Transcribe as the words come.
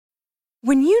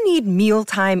When you need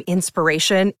mealtime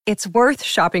inspiration, it's worth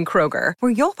shopping Kroger,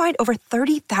 where you'll find over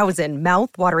 30,000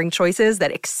 mouth-watering choices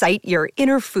that excite your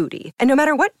inner foodie. And no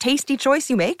matter what tasty choice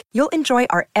you make, you'll enjoy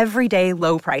our everyday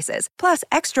low prices, plus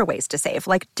extra ways to save,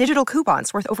 like digital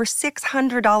coupons worth over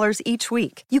 $600 each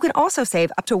week. You can also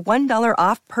save up to $1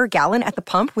 off per gallon at the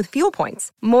pump with fuel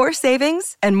points. More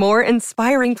savings and more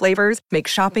inspiring flavors make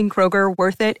shopping Kroger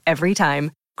worth it every time.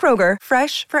 Kroger,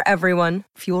 fresh for everyone.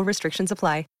 Fuel restrictions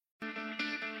apply.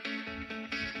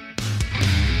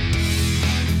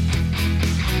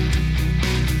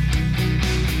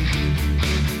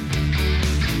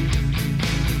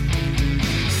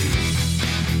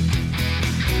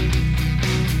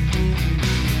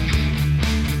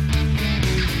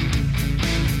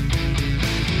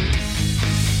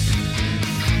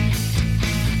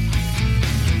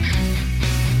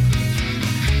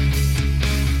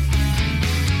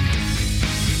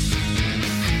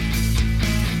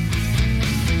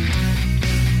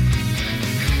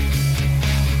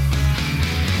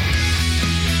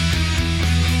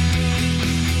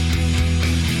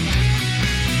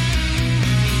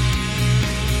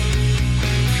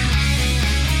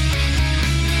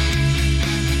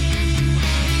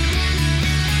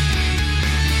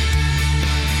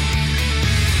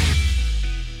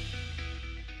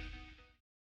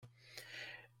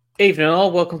 Evening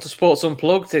all, welcome to Sports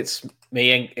Unplugged. It's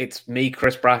me,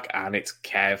 Chris Brack, and it's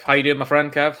Kev. How you doing, my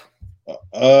friend, Kev?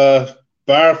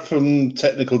 Bar from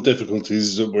technical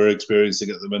difficulties that we're experiencing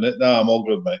at the minute. No, I'm all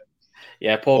good, mate.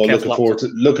 Yeah, poor Kev's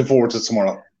looking forward to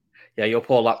tomorrow. Yeah, your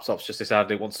poor laptop's just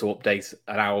decided it wants to update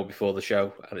an hour before the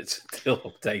show, and it's still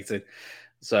updating.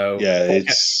 So yeah,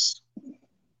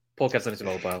 poor Kev's on his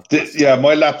mobile.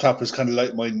 My laptop is kind of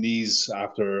like my knees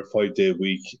after a 5-day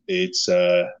week. It's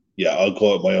I'll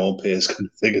go at my own pace kind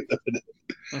of thing at the minute.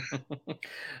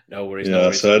 No worries.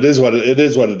 So it is what it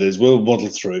is. We'll muddle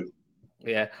through.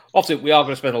 Yeah. Obviously, we are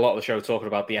going to spend a lot of the show talking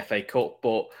about the FA Cup,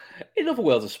 but in other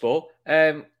worlds of sport,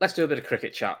 let's do a bit of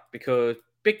cricket chat, because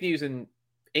big news in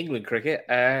England cricket.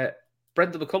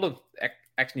 Brendan McCullum,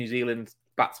 ex-New Zealand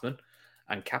batsman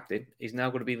and captain, is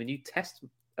now going to be the new Test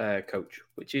coach,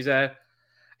 which is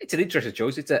it's an interesting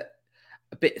choice. It's a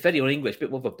bit very un-English, a bit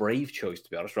more of a brave choice, to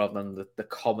be honest, rather than the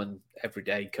common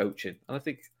everyday coaching. And I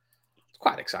think it's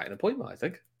quite an exciting appointment, I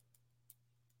think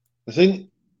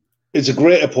it's a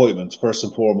great appointment, first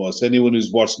and foremost. Anyone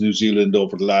who's watched New Zealand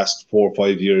over the last 4 or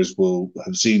 5 years will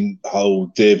have seen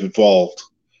how they've evolved,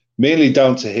 mainly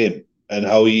down to him and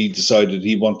how he decided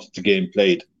he wanted the game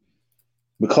played.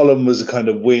 McCullum was a kind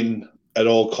of win at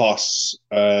all costs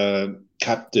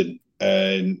captain,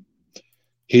 and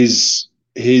his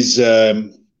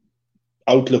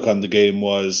outlook on the game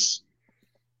was,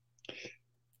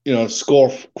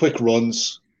 score quick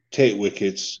runs, take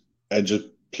wickets, and just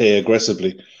play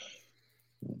aggressively.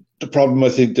 The problem I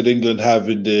think that England have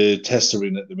in the Test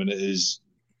arena at the minute is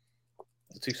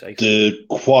the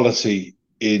quality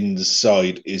in the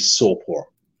side is so poor.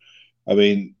 I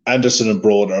mean, Anderson and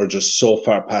Broad are just so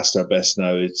far past their best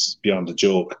now, it's beyond a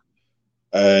joke.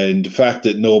 And the fact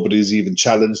that nobody's even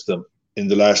challenged them in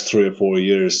the last 3 or 4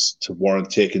 years to warrant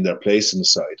taking their place in the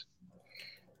side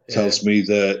tells me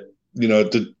that,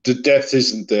 the depth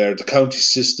isn't there. The county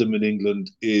system in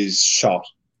England is shot.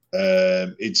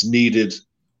 It's needed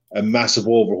a massive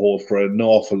overhaul for an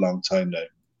awful long time now.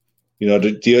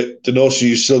 The notion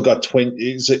you still got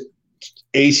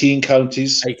 18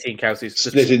 counties? 18 counties.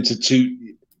 Split into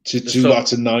two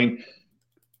lots of 9.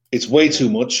 It's way too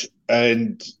much.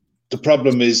 And the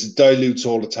problem is it dilutes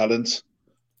all the talent.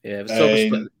 Yeah,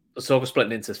 the soccer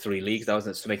splitting into 3 leagues now,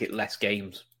 isn't it, to make it less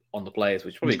games on the players,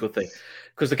 which is probably a good thing.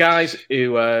 Because the guys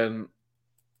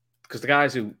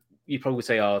who you probably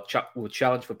say would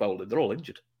challenge for bowling, they're all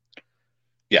injured.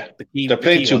 Yeah, they're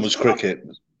playing too much cricket.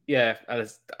 Yeah, and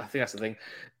I think that's the thing.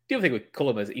 The other thing with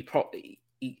Cullum is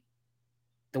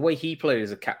the way he played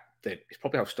as a captain is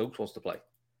probably how Stokes wants to play.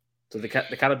 So they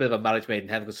kind of bit of a marriage made in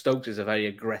heaven, because Stokes is a very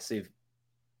aggressive,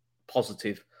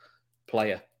 positive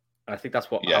player. And I think that's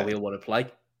how he'll want to play.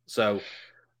 So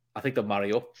I think they'll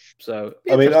marry up. So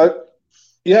it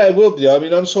will be. I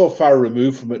mean, I'm so far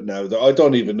removed from it now that I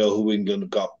don't even know who England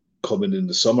have got coming in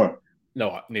the summer.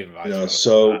 No, neither have I. I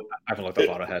haven't looked that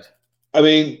far ahead. I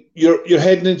mean, you're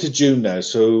heading into June now,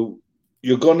 so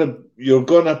you're gonna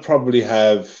probably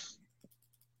have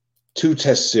 2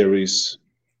 Test series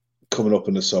coming up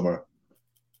in the summer.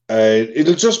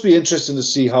 It'll just be interesting to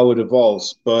see how it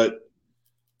evolves, but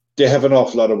they have an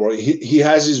awful lot of work. He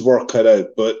has his work cut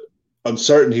out, but I'm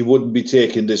certain he wouldn't be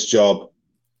taking this job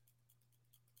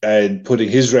and putting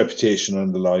his reputation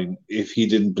on the line if he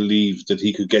didn't believe that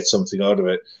he could get something out of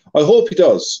it. I hope he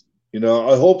does.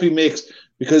 I hope he makes,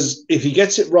 because if he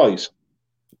gets it right,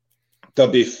 they'll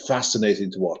be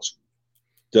fascinating to watch.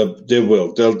 They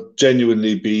will. They'll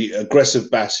genuinely be aggressive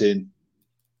batting,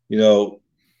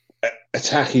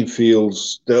 attacking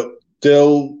fields.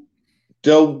 They'll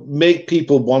make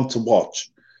people want to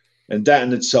watch, and that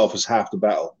in itself is half the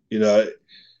battle.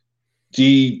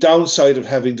 The downside of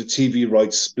having the TV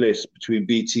rights split between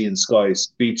BT and Sky,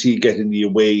 BT getting the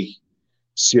away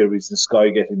series and Sky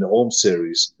getting the home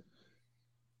series,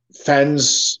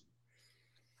 fans,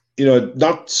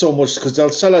 not so much because they'll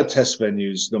sell out test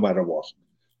venues no matter what.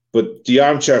 But the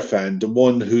armchair fan, the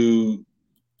one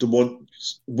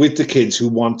with the kids who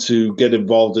want to get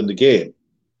involved in the game,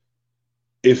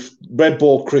 if red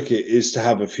ball cricket is to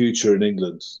have a future in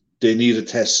England, they need a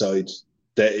test side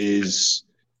that is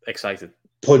excited,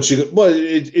 punching. Well,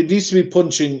 it needs to be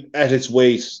punching at its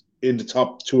weight in the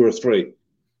top 2 or 3.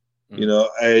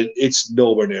 And it's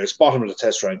nowhere near. It's bottom of the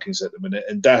test rankings at the minute,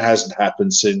 and that hasn't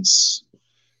happened since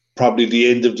probably the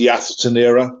end of the Atherton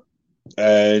era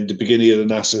and the beginning of the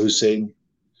Nasser Hussain,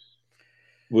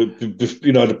 with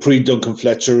the pre-Duncan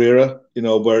Fletcher era,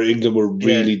 where England were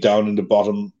really down in the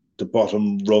bottom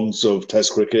rungs of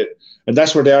Test cricket, and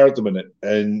that's where they are at the minute.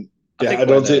 And I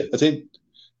think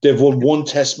they've won one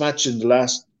Test match in the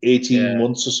last 18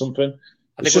 months or something.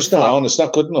 It's just not on. It's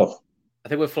not good enough. I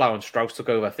think when Flower and Strauss took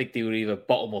over, I think they were either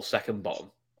bottom or second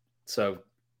bottom. So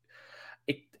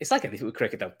it's like anything with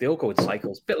cricket, though. They all go in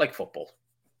cycles, a bit like football.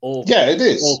 It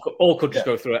is. All countries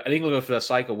go through it. And England go through a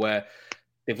cycle where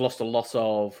they've lost a lot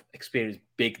of experienced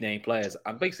big name players.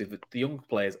 And basically, the young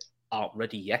players aren't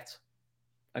ready yet.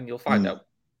 And you'll find out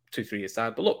 2-3 years'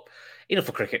 time. But look, enough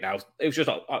for cricket now. It was just...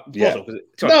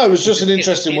 it was just an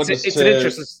interesting one. It's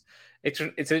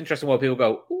an interesting one. People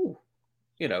go, ooh.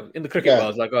 In the cricket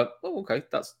world, I go, oh, okay,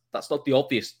 that's not the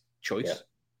obvious choice. Yeah.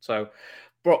 So,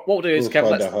 what we'll do is,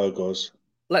 Kevin, find out how it goes.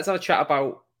 Let's have a chat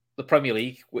about the Premier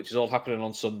League, which is all happening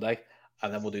on Sunday,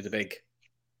 and then we'll do the big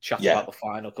chat about the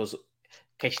final. Because, in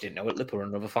case you didn't know it, Liverpool are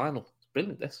another final. It's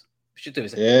brilliant. This we should do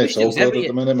this. It's all good at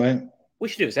the minute, mate. We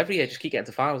should do this every year. Just keep getting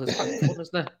to finals. It's quite fun,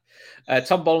 isn't it?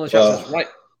 Tom Bowler in the chat says, right.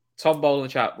 Tom Bowler in the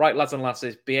chat, right, lads and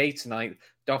lasses, BA tonight.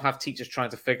 Don't have teachers trying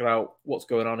to figure out what's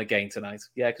going on again tonight.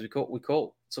 Yeah, because we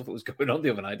caught something was going on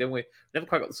the other night, didn't we? Never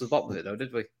quite got to the bottom of it, though,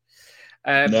 did we?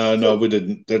 No, we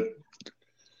didn't.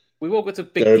 We won't go to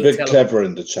big They're detail. A bit clever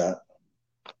in the chat.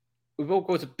 We won't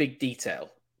go into big detail,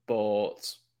 but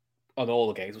on all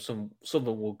the games, some of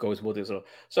them will go as muddy as well.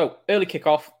 So, early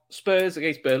kickoff, Spurs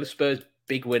against Burnley. Spurs,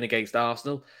 big win against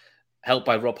Arsenal, helped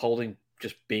by Rob Holding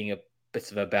just being a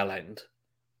bit of a bell end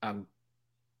and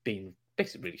being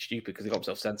basically really stupid because he got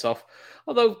himself sent off.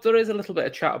 Although there is a little bit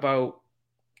of chat about,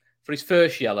 for his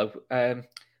first yellow,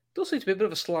 does seem to be a bit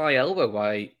of a sly elbow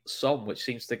by Son, which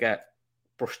seems to get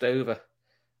brushed over.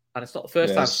 And it's not the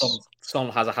first time Son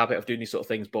has a habit of doing these sort of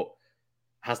things, but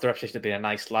has the reputation of being a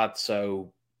nice lad,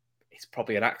 so it's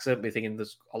probably an accident. We're thinking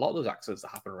there's a lot of those accidents that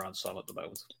happen around Son at the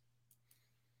moment.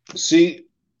 See,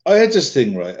 I had this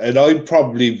thing, right, and I'm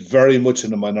probably very much in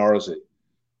the minority.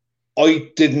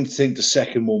 I didn't think the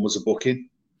second one was a booking.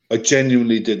 I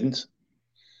genuinely didn't.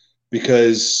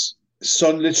 Because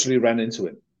Son literally ran into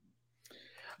him.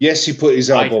 Yes, he put his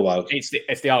elbow out. It's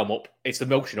the arm up. It's the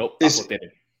motion up. That's what did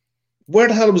it. Where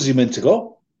the hell was he meant to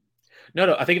go?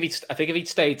 No. I think if he'd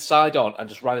stayed side on and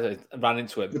just ran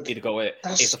into him, he'd have got it.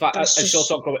 It's the fact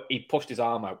that he pushed his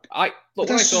arm out.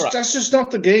 That's just not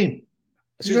the game.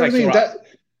 As soon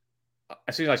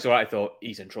as I saw it, I thought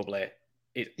he's in trouble here.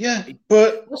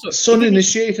 But Son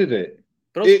initiated it.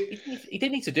 But also, he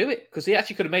didn't need to do it because he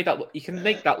actually could have made that look. You can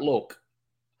make that look.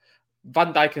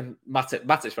 Van Dijk and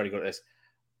Matic's very good at this.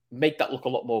 Make that look a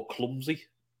lot more clumsy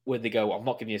when they go, I'm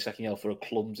not giving you a second yellow for a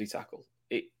clumsy tackle.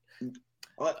 For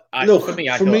me,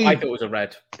 I thought it was a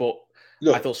red, but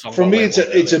I thought for me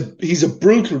he's a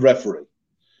brutal referee.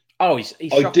 Oh, he's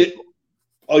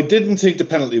I didn't think the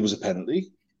penalty was a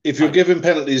penalty. If you're giving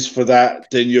penalties for that,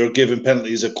 then you're giving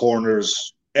penalties at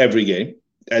corners every game,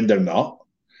 and they're not.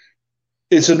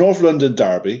 It's a North London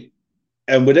derby,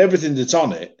 and with everything that's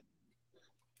on it,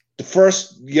 the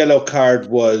first yellow card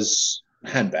was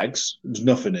handbags. There was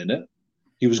nothing in it.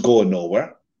 He was going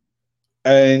nowhere.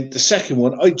 And the second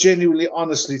one, I genuinely,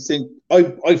 honestly think,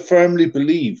 I firmly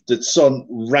believe that Son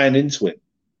ran into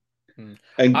him.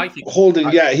 And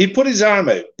he put his arm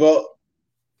out, but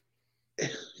do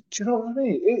you know what I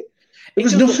mean? It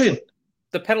was nothing.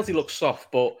 The penalty looked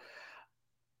soft, but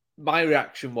my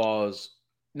reaction was,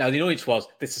 now the annoyance was,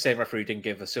 this is the same referee didn't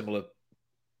give a similar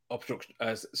obstruction,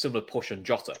 similar push on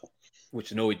Jota,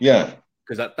 which annoyed me.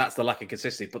 Because that's the lack of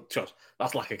consistency. But trust,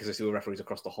 that's lack of consistency with referees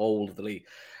across the whole of the league.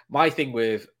 My thing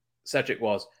with Cedric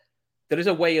was, there is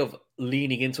a way of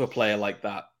leaning into a player like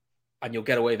that, and you'll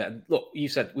get away with it. And look, you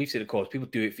said we've seen, of course, people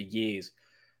do it for years,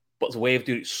 but it's a way of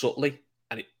doing it subtly,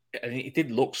 and it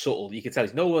did look subtle. You could tell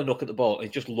he's nowhere look at the ball.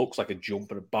 It just looks like a jump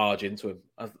and a barge into him.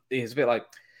 It's a bit like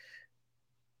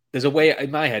there's a way in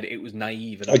my head. It was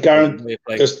naive. And I guarantee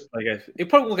it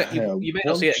probably will get you may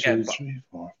not see it again. 2, 3,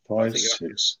 4, 5,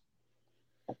 6.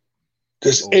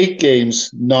 There's 8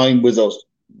 games, 9 with us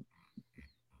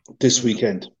this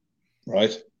weekend,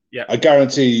 right? Yeah, I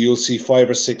guarantee you'll see 5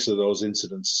 or 6 of those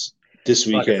incidents this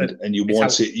weekend, and you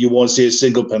won't see a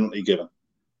single penalty given.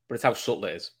 But it's how subtle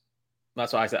it is.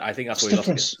 That's what I said. I think that's What's what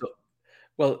we lost.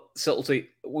 Well, subtlety.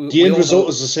 The end result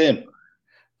is the same.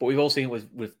 But we've all seen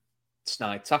it with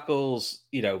snide tackles.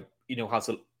 You know how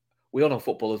to. We all know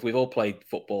footballers. We've all played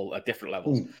football at different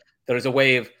levels. There is a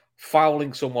way of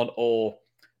fouling someone or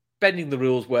bending the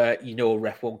rules where a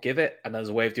ref won't give it, and there's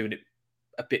a way of doing it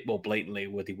a bit more blatantly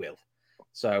where they will.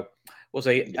 So we'll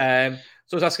see. So I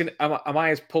was asking, am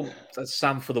I as pumped as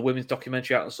Sam for the women's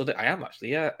documentary out on Sunday? I am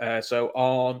actually, yeah. So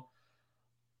on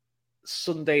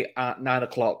Sunday at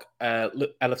 9:00,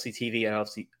 LFC TV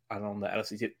and on the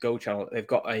LFC Go channel, they've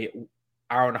got a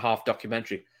hour-and-a-half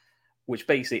documentary, which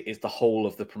basically is the whole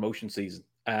of the promotion season,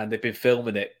 and they've been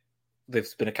filming it.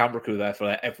 There's been a camera crew there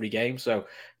for every game, so a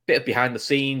bit of behind the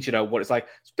scenes, what it's like.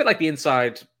 It's a bit like the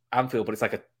inside Anfield, but it's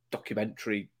like a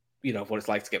documentary, of what it's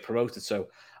like to get promoted. So I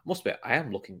must admit, I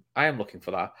am looking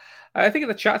for that. I think in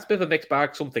the chat, it's a bit of a mixed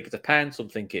bag. Some think it's a pen, some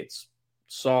think it's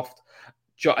soft.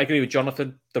 I agree with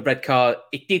Jonathan. The red card,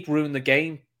 it did ruin the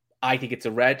game. I think it's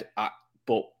a red,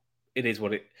 but it is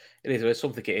what it is.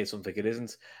 Some think it is, some think it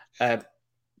isn't.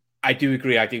 I do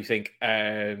agree. I do think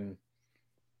I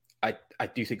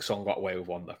do think Son got away with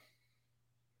one though.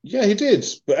 Yeah, he did.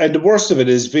 And the worst of it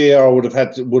is VAR would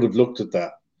have looked at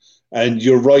that. And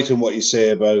you're right in what you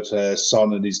say about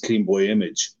Son and his clean boy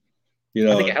image.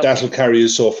 That'll carry you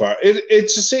so far.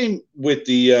 It's the same with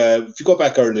the if you go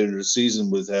back earlier in the season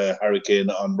with Harry Kane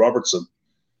on Robertson.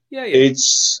 Yeah.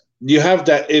 It's you have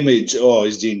that image. Oh,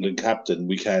 he's the England captain.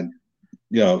 We can't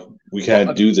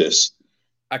do this.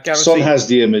 Son has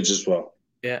the image as well.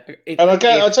 Yeah, I'll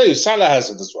tell you, Salah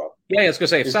has it as well. Yeah, I was going to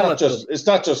say, it's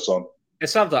not just Son.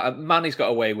 It's Salah that Manny's got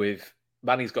away with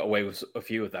a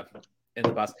few of them in the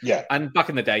past. Yeah, and back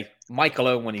in the day, Michael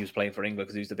Owen, when he was playing for England,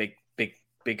 because he was the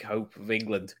big hope of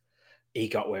England, he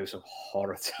got away with some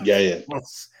horror. Yeah.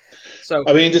 So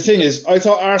I mean, the thing is, I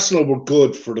thought Arsenal were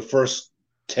good for the first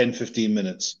 10, 15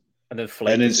 minutes, and then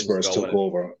Spurs took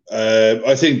over.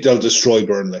 I think they'll destroy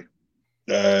Burnley.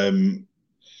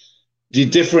 The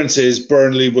difference is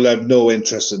Burnley will have no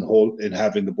interest in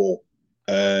having the ball,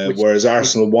 whereas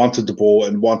Arsenal wanted the ball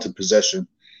and wanted possession.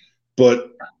 But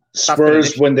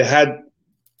Spurs, when they had...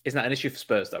 Isn't that an issue for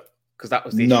Spurs, though? Because that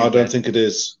was the issue. No, I don't think it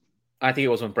is. I think it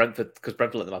was when Brentford let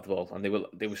them have the ball, and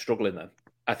they were struggling then.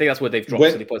 I think that's where they've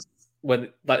dropped silly points. When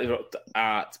they dropped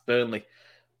at Burnley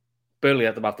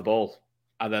had them have the ball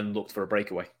and then looked for a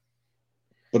breakaway.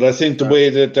 But I think the way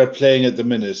that they're playing at the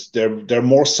minute, they're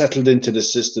more settled into the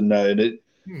system now. And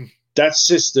that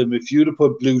system, if you'd have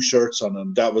put blue shirts on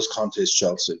them, that was Conte's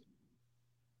Chelsea.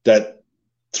 That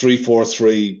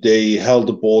 3-4-3, they held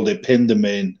the ball, they pinned them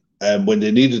in, and when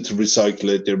they needed to recycle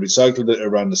it, they recycled it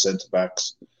around the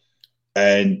centre-backs.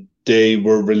 And they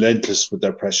were relentless with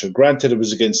their pressure. Granted, it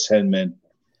was against 10 men,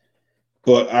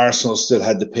 but Arsenal still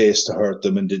had the pace to hurt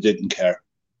them, and they didn't care.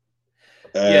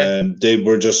 They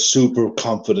were just super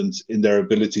confident in their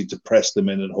ability to press them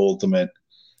in and hold them in.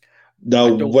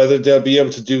 Now, whether they'll be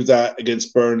able to do that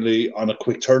against Burnley on a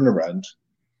quick turnaround,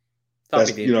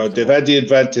 they've had the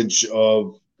advantage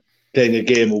of playing a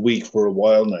game a week for a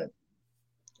while now.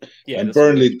 Yeah, and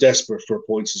Burnley desperate for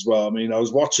points as well. I mean, I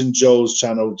was watching Joe's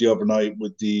channel the other night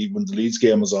when the Leeds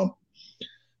game was on,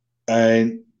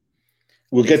 and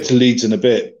we'll get to Leeds in a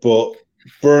bit, but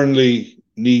Burnley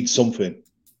needs something.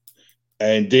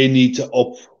 And they need to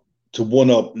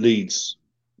one-up Leeds,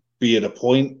 be it a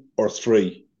point or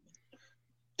 3.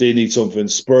 They need something.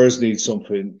 Spurs need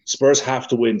something. Spurs have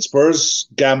to win. Spurs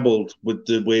gambled with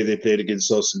the way they played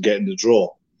against us and getting the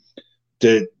draw.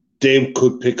 They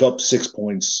could pick up 6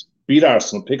 points, beat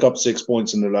Arsenal, pick up 6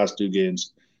 points in their last 2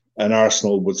 games, and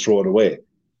Arsenal would throw it away.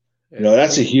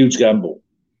 That's a huge gamble.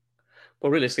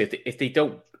 Well, realistically, if they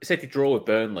draw with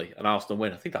Burnley and Arsenal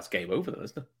win, I think that's game over, though,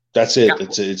 isn't it? That's it.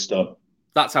 It's done.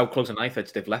 That's how close a knife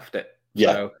edge they've left it.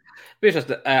 Yeah. So,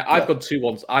 I've gone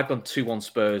 2-1. I've gone 2-1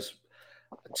 Spurs.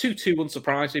 2-2 wouldn't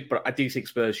surprise me, but I do think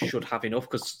Spurs should have enough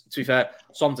because, to be fair,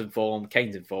 Son's in form,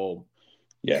 Kane's in form.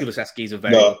 Yeah. Kulusevski's a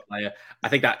very good player. I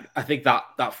think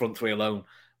that front 3 alone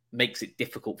makes it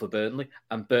difficult for Burnley,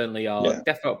 and Burnley are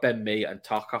definitely Ben Mee and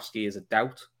Tarkowski is a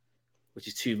doubt. which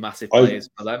is two massive players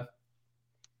for them.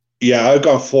 Yeah, I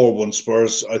got 4-1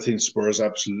 Spurs. I think Spurs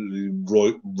absolutely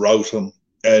rout him.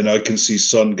 And I can see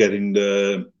Son getting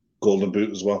the Golden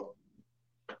Boot as well.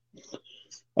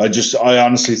 I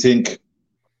honestly think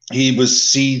he was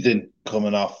seething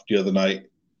coming off the other night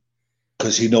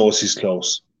because he knows he's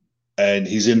close. And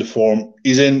he's in the form.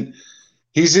 Son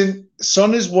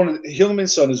is Heung-min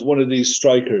Son is one of these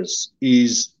strikers.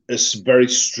 He's a very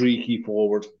streaky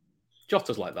forward.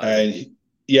 Jota's like that. And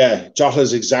yeah,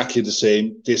 Jota's exactly the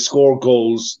same. They score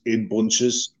goals in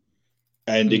bunches,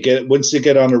 and once they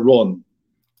get on a run,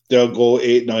 they'll go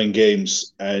 8-9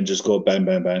 games and just go bang,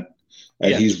 bang, bang.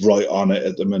 And he's right on it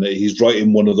at the minute. He's right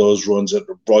in one of those runs at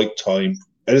the right time,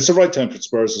 and it's the right time for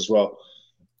Spurs as well.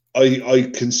 I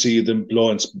can see them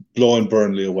blowing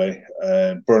Burnley away,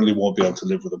 and Burnley won't be able to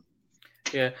live with them.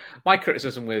 Yeah, my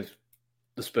criticism with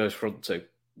the Spurs front two,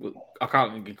 I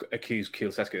can't accuse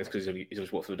Kulusevski of this because he's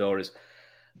always walked through the door, is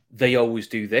they always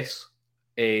do this.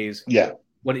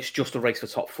 When it's just a race for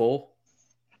top four,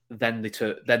 then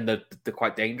they're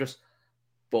quite dangerous.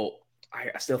 But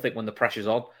I still think when the pressure's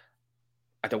on,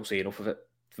 I don't see enough of it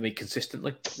for me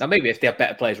consistently. Now, maybe if they have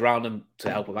better players around them to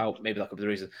help them out, maybe that could be the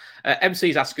reason.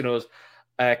 MC's asking us,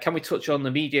 can we touch on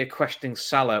the media questioning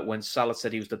Salah when Salah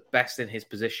said he was the best in his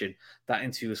position? That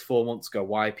interview was 4 months ago.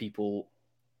 Why are people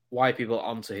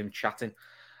onto him chatting?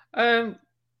 Probably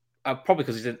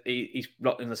because he's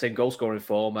not in the same goal scoring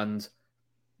form, and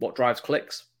what drives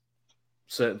clicks?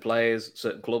 Certain players,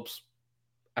 certain clubs,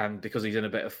 and because he's in a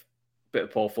bit of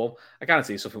poor form. I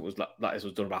guarantee something was done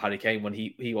about Harry Kane when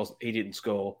he didn't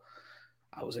score.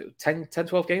 Was it 10,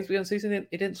 12 games beginning of the season?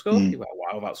 He didn't score. He went a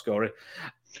while without scoring.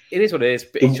 It is what it is,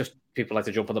 but it's just people like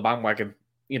to jump on the bandwagon.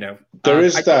 There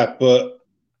is that, but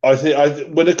I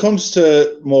think when it comes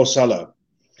to Mo Salah,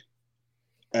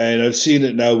 and I've seen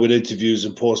it now with interviews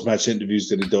and post-match interviews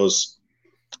that he does,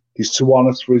 he's too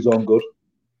honest for his own good.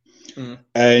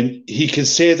 And he can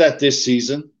say that this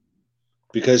season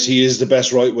because he is the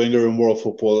best right winger in world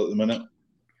football at the minute.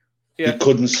 Yeah. He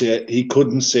couldn't say it. He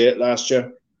couldn't say it last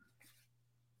year.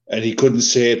 And he couldn't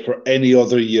say it for any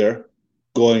other year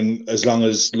going as long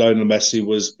as Lionel Messi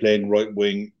was playing right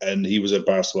wing and he was at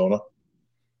Barcelona.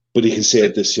 But he can say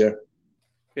it this year.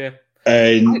 Yeah.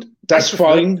 And that's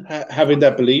fine, having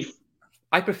that belief.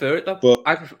 I prefer it, though. But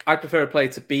I prefer a player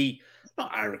to be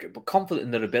not arrogant, but confident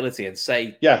in their ability and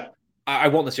say, I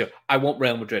want this year. I want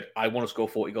Real Madrid. I want to score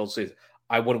 40 goals a season.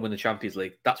 I want to win the Champions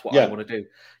League. That's what I want to do.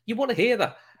 You want to hear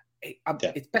that.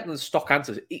 It's better than stock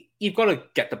answers. You've got to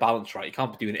get the balance right. You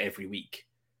can't be doing it every week.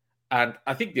 And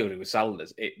I think the only thing with Salah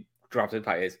Drives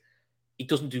Impact is he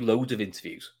doesn't do loads of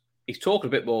interviews. He's talking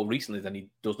a bit more recently than he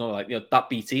does now. Like, that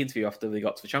BT interview after they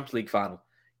got to the Champions League final,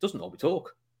 he doesn't normally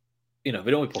talk. They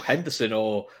don't put Henderson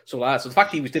or something like that. So the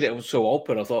fact he did it was so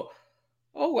open, I thought,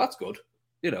 oh, that's good.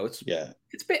 It's a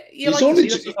bit. He's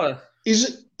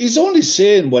only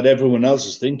saying what everyone else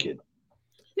is thinking.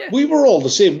 Yeah. We were all the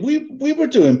same. We were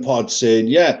doing pods saying,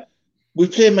 we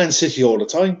play Man City all the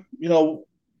time.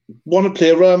 Want to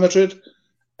play Real Madrid,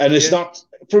 and it's not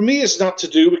for me. It's not to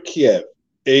do with Kiev.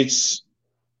 It's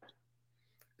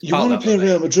you want to play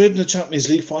Real Madrid in the Champions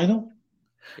League final.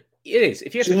 It is.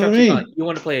 If you get to the Champions League final, you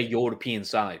want to play a European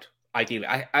side. Ideally,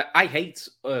 I hate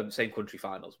same country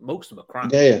finals. Most of them are crap.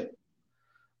 The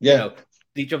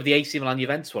AC Milan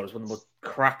Juventus one is one of the most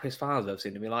crappiest finals I've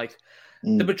seen. The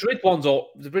Madrid ones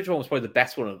was probably the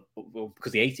best one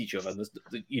because they hate each other. And there's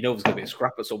going to be a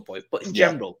scrap at some point. But in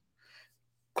general,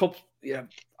 clubs,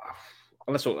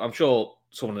 unless I'm sure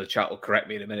someone in the chat will correct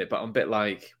me in a minute, but I'm a bit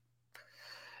like,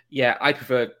 I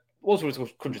prefer also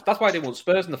countries. That's why I didn't want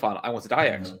Spurs in the final. I wanted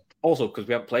Ajax. Also, because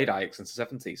we haven't played Ajax since the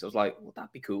 70s. So I was like, well,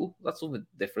 that'd be cool. That's something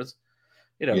different.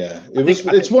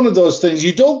 It's one of those things.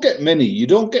 You don't get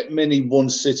many one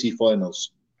city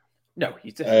finals. No,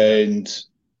 you definitely don't. And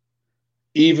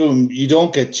even you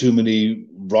don't get too many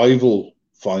rival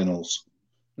finals.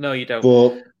 No, you don't.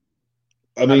 But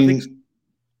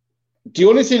the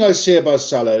only thing I say about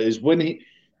Salah is when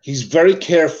he's very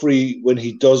carefree when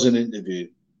he does an interview,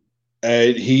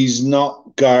 and he's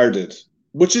not guarded,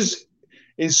 which is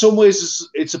in some ways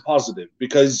it's a positive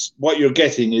because what you're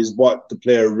getting is what the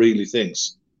player really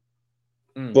thinks.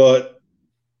 But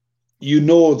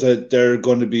that there are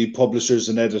going to be publishers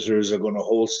and editors are going to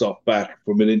hold stuff back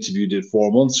from an interview did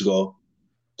 4 months ago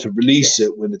to release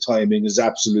it when the timing is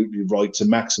absolutely right to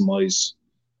maximize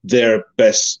their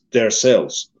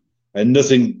sales. And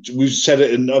nothing, we've said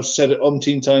it, and I've said it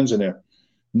umpteen times in there,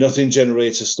 nothing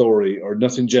generates a story or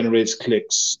nothing generates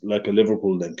clicks like a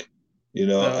Liverpool link,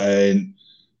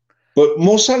 But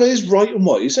Mo Salah is right in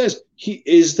what he says. He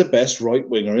is the best right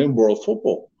winger in world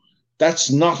football.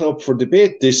 That's not up for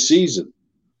debate this season.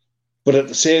 But at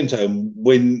the same time,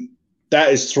 when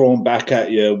that is thrown back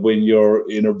at you when you're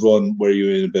in a run where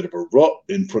you're in a bit of a rut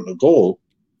in front of goal,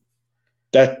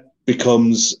 that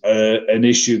becomes an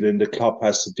issue then the Klopp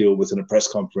has to deal with in a press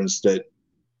conference that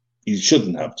he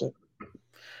shouldn't have to.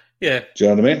 Yeah. Do you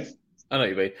know what I mean? I know what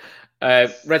you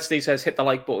mean. Red Steve says, hit the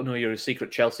like button or you're a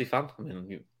secret Chelsea fan. I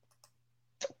mean,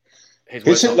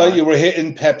 it's it like you were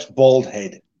hitting Pep's bald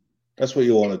head. That's what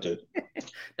you want to do.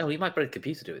 No, you might break the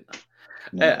computer doing that.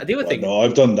 No, the other thing, no,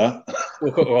 I've done that.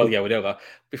 Well, yeah, we know that.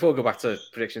 Before we go back to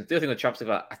predictions, the other thing with Champions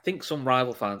League, I think some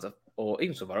rival fans, or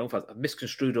even some of our own fans, have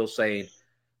misconstrued us saying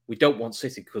we don't want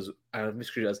City because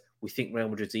misconstrued as we think Real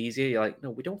Madrid's easier. You're like,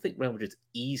 no, we don't think Real Madrid's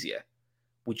easier.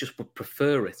 We just would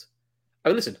prefer it. I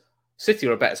mean, listen, City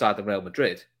are a better side than Real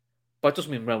Madrid, but it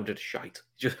doesn't mean Real Madrid is shite.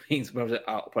 It just means Real Madrid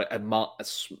are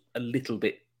a little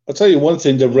bit. I'll tell you one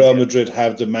thing that Real Madrid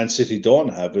have that Man City don't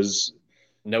have is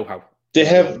know-how. They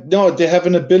have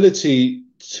an ability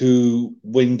to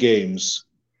win games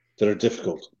that are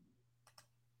difficult.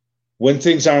 When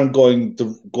things aren't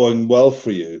going well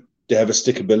for you, they have a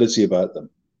stickability about them.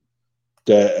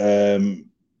 The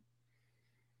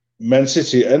Man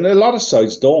City and a lot of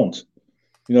sides don't.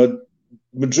 You know,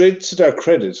 Madrid, to their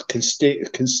credit, can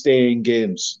stay in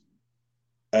games,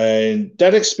 and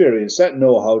that experience, that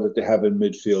know-how that they have in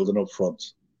midfield and up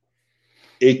front,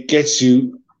 it gets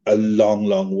you a long,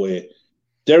 long way.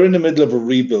 They're in the middle of a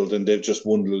rebuild and they've just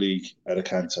won the league at a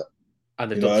canter.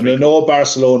 And I know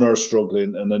Barcelona are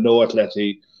struggling and I know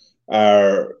Atleti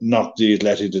are not the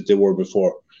Atleti that they were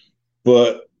before.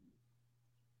 But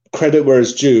credit where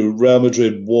it's due, Real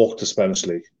Madrid walked the Spanish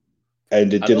league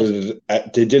and they did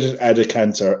it at a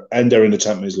canter and they're in the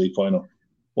Champions League final.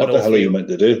 What the hell are you meant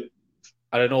to do?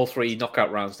 And in all three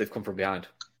knockout rounds, they've come from behind.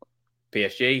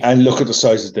 PSG. And look at the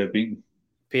sizes they've beaten.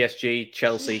 PSG,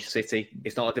 Chelsea, City.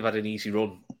 It's not like they've had an easy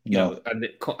run, you know.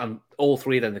 And all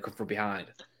three of them they come from behind.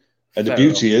 And the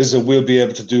beauty is that we'll be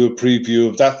able to do a preview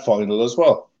of that final as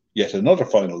well. Yet another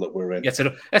final that we're in. Yes,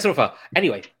 that's enough.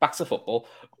 Anyway, back to football.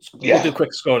 We'll do a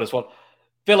quick score on this one.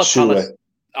 Villa Palace.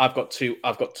 I've got two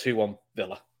on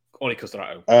Villa, only because they're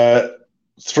at home.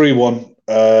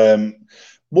 3-1.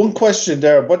 One question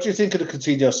there: what do you think of the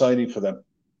Coutinho signing for them?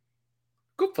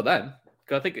 Good for them.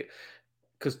 I think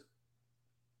because.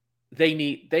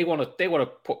 They want to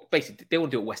put basically they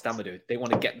want to do what West Ham are doing. They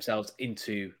want to get themselves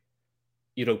into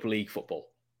Europa League football.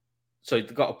 So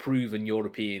they've got a proven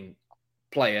European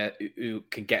player who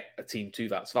can get a team to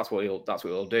that. So that's what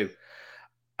he'll do.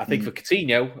 I think for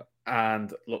Coutinho,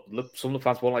 and look, some of the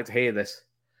fans won't like to hear this.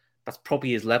 That's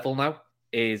probably his level now.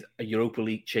 Is a Europa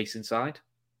League chasing side.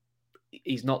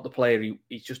 He's not the player.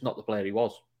 He's just not the player he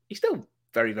was. He's still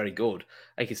very, very good.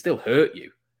 He can still hurt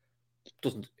you.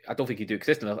 I don't think he'd do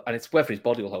consistent enough, and it's whether his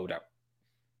body will hold out,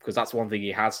 because that's one thing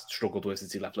he has struggled with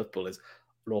since he left Liverpool is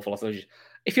an awful lot of injuries.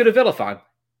 If you're a Villa fan,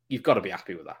 you've got to be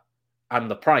happy with that, and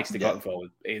the price they got him for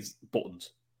is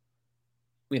buttons.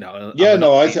 You know.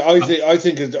 I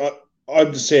think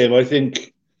I'm the same. I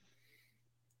think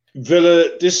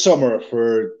Villa this summer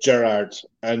for Gerrard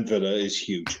and Villa is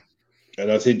huge,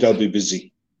 and I think they'll be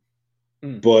busy.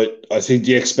 But I think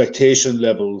the expectation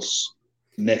levels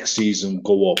next season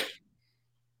go up.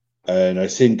 And I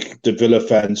think the Villa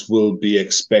fans will be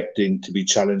expecting to be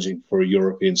challenging for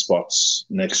European spots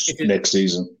next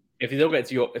season. If they don't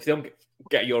get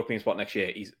a European spot next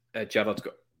year, Gerrard's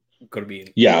got to be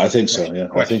in. Yeah, I think so. Yeah,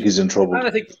 I think he's in trouble. And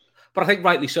I think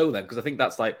rightly so then, because I think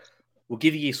that's like, we'll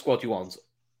give you your squad you want.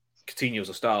 Coutinho's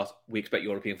a start. We expect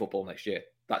European football next year.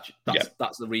 That's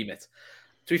the remit.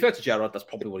 To be fair to Gerrard, that's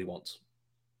probably what he wants.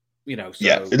 You know. So.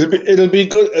 Yeah, it'll be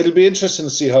good. It'll be interesting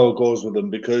to see how it goes with them,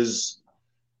 because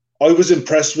I was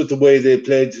impressed with the way they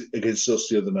played against us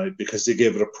the other night, because they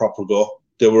gave it a proper go.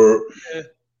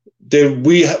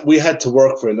 We had to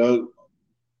work for it. Now,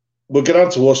 we'll get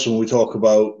on to us when we talk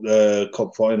about the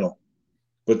cup final,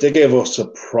 but they gave us a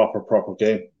proper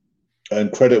game,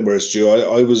 and credit where it's due.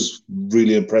 I was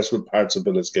really impressed with parts of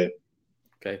Villa's game.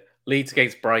 Okay, Leeds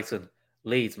against Brighton.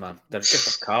 Leeds, man, they're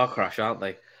just a car crash, aren't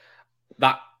they?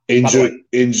 That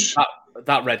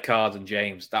red card and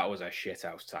James, that was a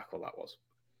shithouse tackle. That was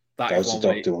a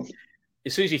doctor one.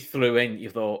 As soon as you threw in, you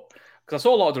thought, because I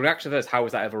saw a lot of the reaction to this, how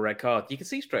was that ever a red card? You can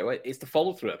see straight away, it's the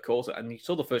follow through, of course. And you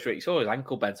saw the first rate, you saw his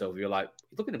ankle bent over. You're like,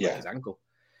 look at him his ankle.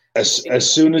 As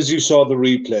soon as you saw the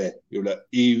replay, you were like,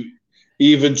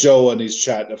 even Joe on his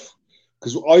chat,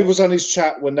 because I was on his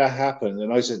chat when that happened,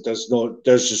 and I said, there's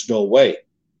just no way.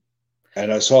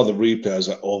 And I saw the replay, I was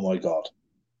like, oh my God.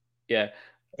 Yeah.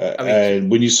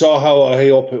 And when you saw how high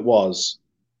up it was,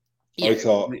 I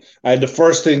thought, and the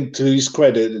first thing to his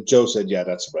credit, Joe said, yeah,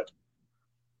 that's a red.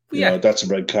 That's a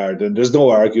red card, and there's no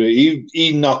arguing.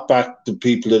 He knocked back the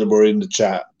people that were in the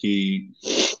chat. The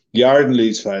Arden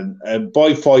Leeds fan, and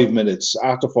by 5 minutes,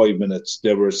 after 5 minutes,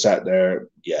 they were sat there.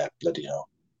 Yeah, bloody hell,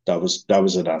 that was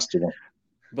a nasty one.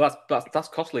 But that's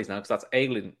cost Leeds now because that's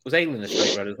Ayling. Was Ayling a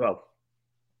straight red as well?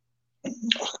 Well,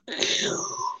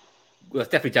 that's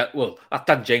definitely that's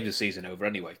Dan James' season over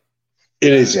anyway.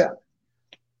 It is, yeah.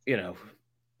 The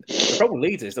problem with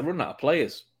Leeds is they're running out of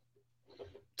players.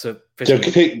 Their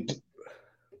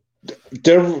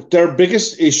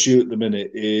biggest issue at the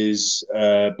minute is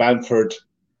Bamford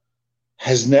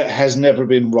has never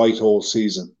been right all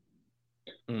season,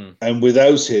 and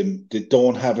without him, they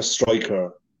don't have a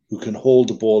striker who can hold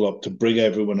the ball up to bring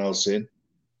everyone else in.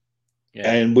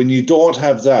 Yeah. And when you don't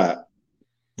have that,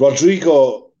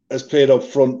 Rodrigo has played up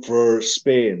front for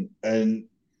Spain,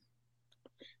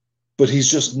 but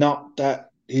he's just not that.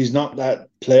 He's not that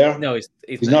player. No,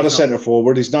 he's not a centre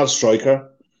forward. He's not a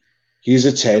striker. He's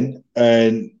a 10,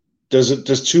 and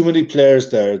there's too many players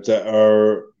there that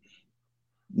are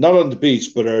not on the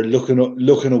beach, but are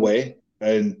looking away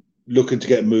and looking to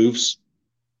get moves.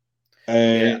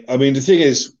 And I mean, the thing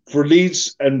is, for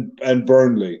Leeds and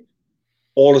Burnley,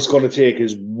 all it's going to take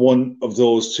is one of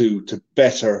those two to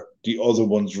better the other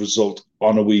one's result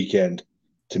on a weekend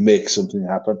to make something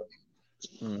happen.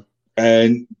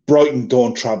 And Brighton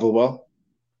don't travel well.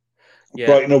 Yeah.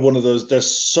 Brighton are one of those. They're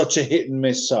such a hit and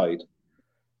miss side.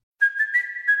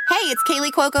 Hey, it's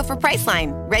Kaylee Cuoco for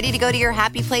Priceline. Ready to go to your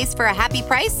happy place for a happy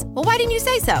price? Well, why didn't you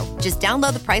say so? Just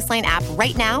download the Priceline app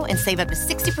right now and save up to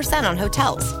 60% on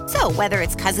hotels. So whether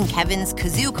it's Cousin Kevin's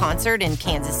Kazoo Concert in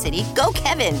Kansas City, go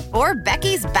Kevin, or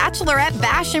Becky's Bachelorette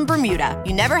Bash in Bermuda,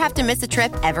 you never have to miss a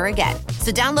trip ever again.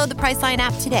 So download the Priceline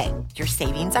app today. Your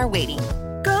savings are waiting.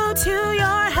 Go to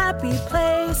your happy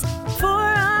place for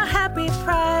a happy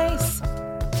price.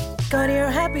 Go to your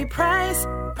happy price,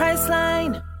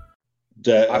 Priceline.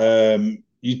 That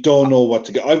you don't know what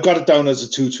to get. I've got it down as a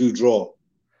 2-2 draw.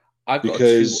 I've got a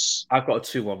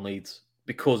 2-1 Leeds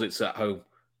because it's at home.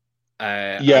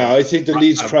 I think the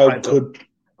Leeds crowd could.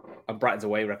 And Brighton's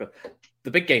away record.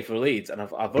 The big game for Leeds, and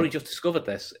I've only just discovered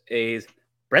this, is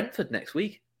Brentford next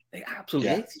week. They absolutely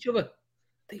hate each other.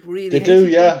 They really do,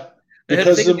 yeah.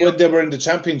 Because when they were in the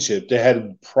Championship, they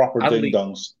had proper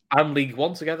ding-dongs. And League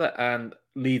One together, and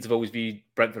Leeds have always viewed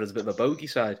Brentford as a bit of a bogey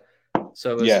side.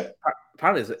 So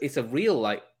apparently it's a real,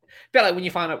 a bit like when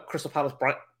you find out Crystal Palace,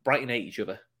 Brighton hate each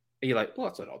other. And you're like,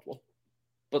 that's an odd one.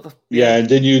 But and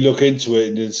then you look into it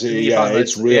and it's real. Yeah,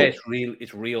 it's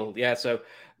real. Yeah, so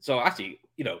actually,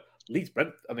 Leeds,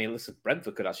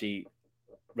 Brentford could actually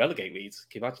relegate Leeds.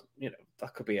 Can you imagine?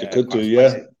 That could be that could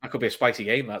be a spicy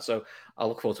game. That, so I'll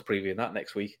look forward to previewing that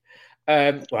next week.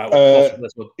 I've got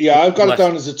it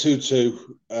down as a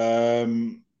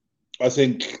 2-2. I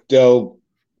think they'll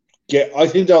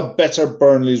better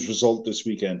Burnley's result this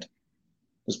weekend.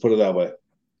 Let's put it that way.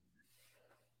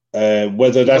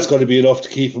 Whether that's going to be enough to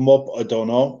keep them up, I don't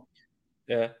know.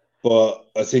 Yeah, but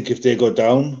I think if they go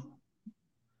down,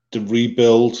 the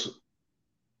rebuild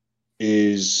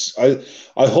is. I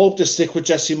hope they stick with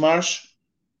Jesse Marsch,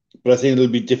 but I think it'll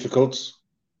be difficult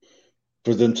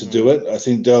for them to do it. I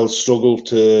think they'll struggle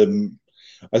to.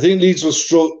 I think Leeds will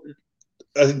struggle.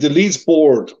 I think the Leeds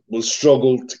board will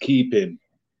struggle to keep him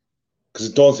because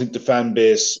I don't think the fan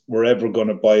base were ever going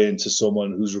to buy into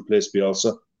someone who's replaced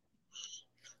Bielsa.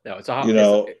 No, it's a hard.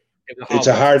 It's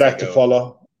a hard act to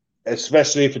follow,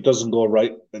 especially if it doesn't go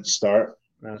right at the start.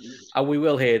 No. And we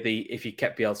will hear if you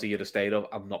kept Bielsa, you'd have stayed up.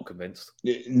 I'm not convinced.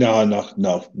 No.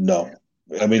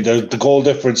 I mean, the goal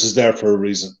difference is there for a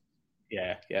reason.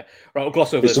 Yeah. Right, we'll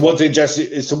gloss over. It's the one thing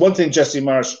Jesse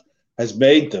Marsch has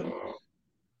made them.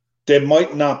 They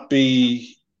might not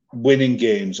be winning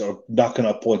games or knocking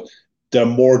up points. They're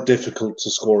more difficult to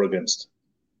score against.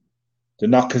 They're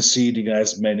not conceding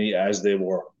as many as they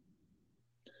were.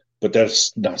 But they're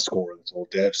not scoring at all.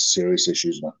 They have serious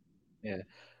issues now. Yeah.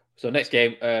 So next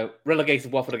game,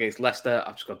 relegated Watford against Leicester.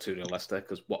 I've just got 2-0 Leicester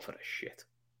because Watford is shit.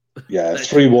 Yeah,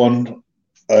 3-1.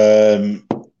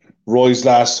 Roy's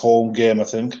last home game, I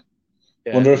think.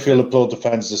 Yeah. Wonder if he'll applaud the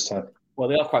fans this time. Well,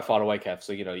 they are quite far away, Kev.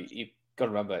 So, you've got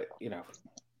to remember,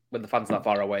 when the fans are that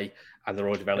far away and they're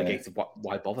already relegated,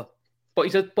 why bother? But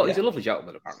he's a lovely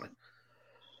gentleman, apparently.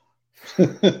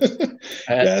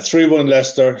 3-1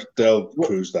 Leicester. They'll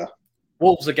cruise that.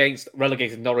 Wolves against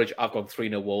relegated Norwich. I've gone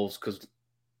 3-0 Wolves because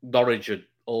Norwich are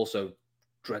also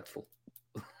dreadful.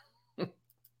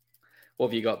 What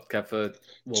have you got, Kev, for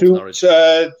Wolves Norwich?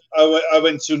 I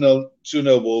went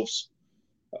 2-0 Wolves.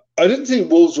 I didn't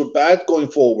think Wolves were bad going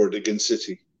forward against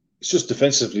City. It's just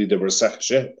defensively they were a sack of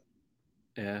shit.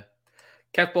 Yeah.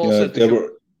 Kev Ball said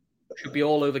should be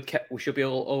all over. We should be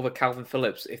all over Calvin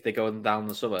Phillips if they go down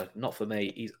the summer. Not for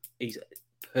me. He's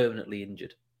permanently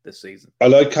injured this season. I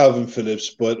like Calvin Phillips,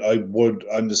 but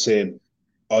I'm the same.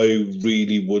 I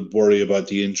really would worry about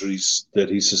the injuries that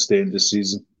he sustained this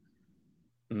season.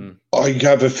 I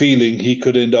have a feeling he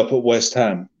could end up at West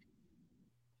Ham.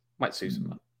 Might suit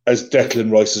him as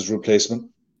Declan Rice's replacement.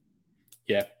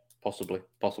 Yeah, possibly.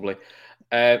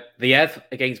 The Ev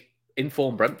against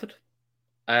informed Brentford.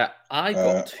 I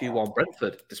got 2-1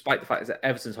 Brentford, despite the fact that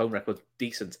Everton's home record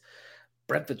decent.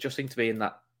 Brentford just seem to be in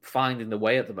that finding the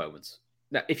way at the moment.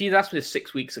 Now, if you'd asked me this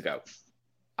 6 weeks ago,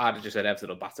 I'd have just said Everton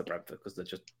will batter Brentford because they're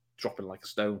just dropping like a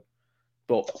stone.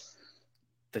 But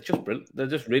they're just brilliant. They're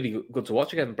just really good to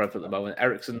watch again. Brentford at the moment.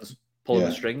 Ericsson's pulling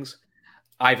the strings.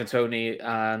 Ivan Toney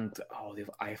and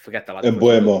I forget that.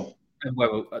 Mbeumo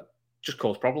just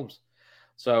caused problems.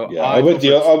 So I went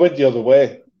the other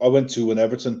way. I went to an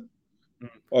Everton.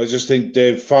 I just think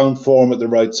they've found form at the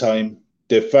right time.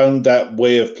 They've found that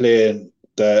way of playing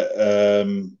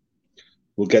that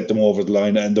will get them over the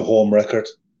line, and the home record.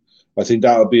 I think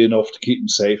that'll be enough to keep them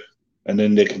safe, and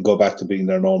then they can go back to being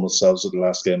their normal selves at the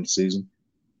last game of the season.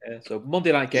 Yeah, so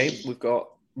Monday night game, we've got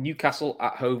Newcastle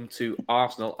at home to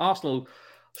Arsenal. Arsenal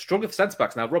struggling for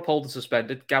centre-backs now. Rob Holding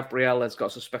suspended. Gabriel has got a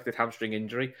suspected hamstring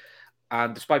injury.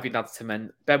 And despite being down to 10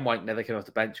 men, Ben White never came off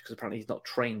the bench because apparently he's not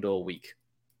trained all week.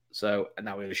 So, and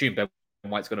now we assume Ben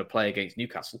White's going to play against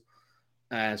Newcastle.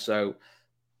 So,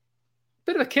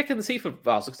 bit of a kick in the teeth for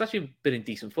Arsenal because actually been in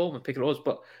decent form and picking it up.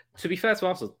 But to be fair to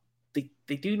Arsenal, they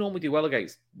do normally do well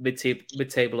against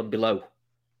mid-table and below.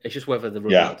 It's just whether they're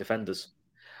running out of defenders.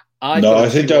 I've got a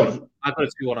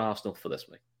 2-1 Arsenal for this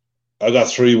week. I got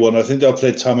 3-1. I think they'll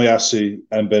play Tomiyasu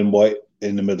and Ben White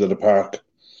in the middle of the park.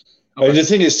 Okay. And the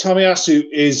thing is, Tomiyasu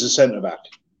is a centre-back.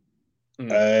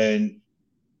 And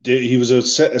he was a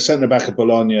centre-back at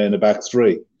Bologna in the back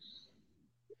three.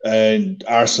 And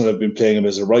Arsenal have been playing him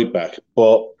as a right-back.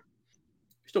 But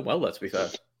he's done well there, to be fair.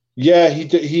 Yeah,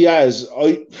 he has.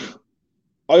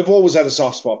 I've always had a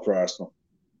soft spot for Arsenal.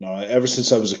 Ever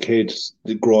since I was a kid,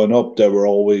 growing up, they were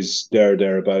always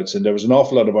thereabouts. And there was an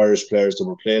awful lot of Irish players that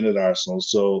were playing at Arsenal.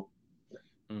 So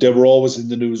they were always in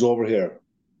the news over here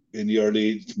in the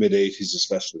early to mid-'80s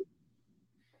especially.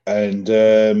 And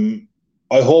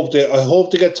I hope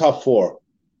they get top four,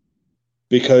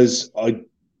 because I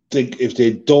think if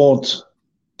they don't,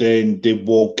 then they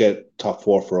won't get top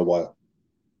four for a while.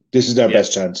 This is their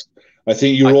best chance. I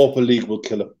think Europa League will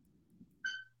kill them.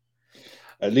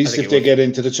 At least if they get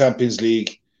into the Champions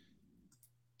League,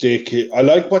 they can. I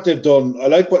like what they've done. I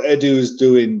like what Edu is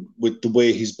doing with the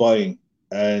way he's buying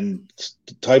and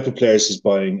the type of players he's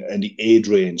buying and the age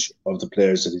range of the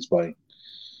players that he's buying.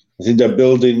 I think they're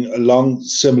building along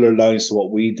similar lines to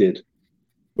what we did,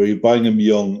 where you're buying them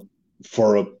young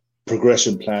for a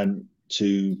progression plan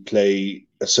to play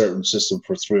a certain system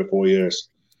for 3 or 4 years.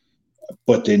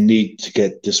 But they need to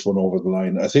get this one over the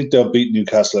line. I think they'll beat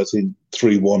Newcastle,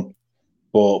 3-1.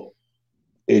 But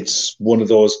it's one of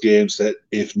those games that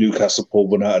if Newcastle pull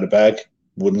one out of the bag,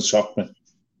 wouldn't shock me.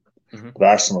 But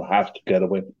Arsenal have to get a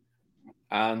win.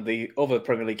 And the other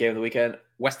Premier League game of the weekend,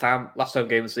 West Ham, last home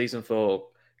game of the season for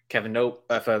Kevin Noble,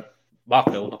 for Mark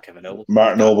Noble, not Kevin Noble.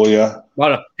 Mark Noble, yeah.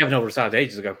 Well, no, Kevin Noble retired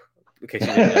ages ago, in case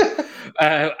you didn't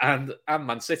know. And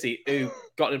Man City, who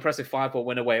got an impressive 5-1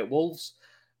 win away at Wolves.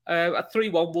 At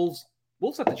 3-1,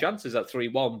 Wolves had the chances at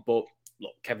 3-1, but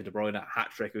look, Kevin De Bruyne,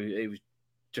 hat-trick, it was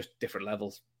just different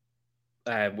levels,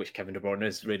 which Kevin De Bruyne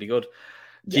is really good.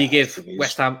 Do you give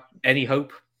West Ham any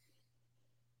hope?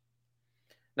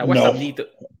 Now, West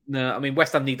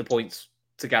Ham need the points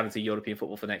to guarantee European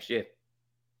football for next year.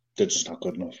 They're just not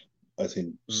good enough. I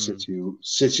think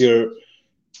City are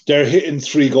they're hitting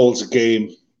 3 goals a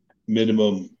game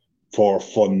minimum for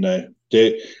fun now.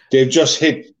 They've just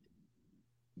hit.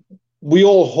 We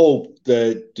all hope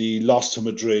that the loss to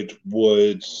Madrid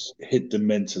would hit them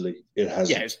mentally. It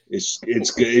hasn't.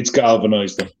 It's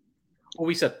galvanized them. Well,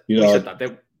 we said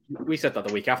that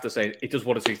the week after, saying it does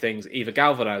one or two things: either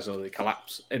galvanise or they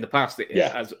collapse. In the past, it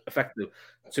has affected them.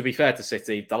 To be fair to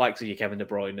City, the likes of your Kevin De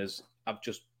Bruyne's have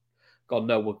just gone,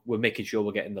 no, we're making sure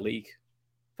we're getting the league.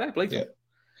 Fair play to them.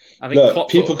 I think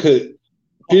people can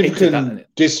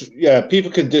diss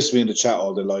me in the chat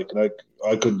all they like, and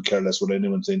I couldn't care less what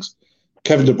anyone thinks.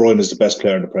 Kevin De Bruyne is the best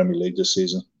player in the Premier League this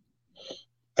season.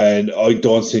 And I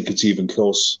don't think it's even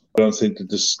close. I don't think the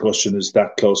discussion is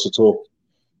that close at all.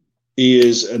 He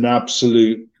is an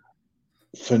absolute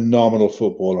phenomenal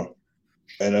footballer.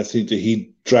 And I think that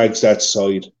he drags that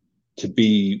side to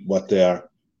be what they are.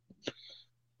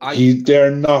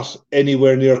 They're not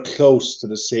anywhere near close to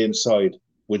the same side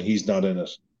when he's not in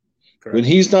it. Correct. When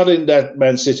he's not in that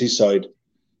Man City side,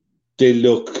 they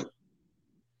look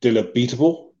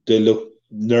beatable. They look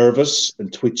nervous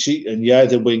and twitchy, and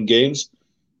they win games.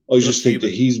 I just think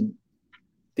that he's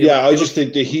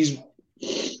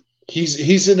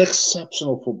an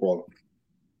exceptional footballer.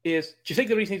 He is. Do you think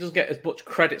the reason he doesn't get as much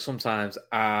credit sometimes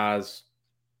as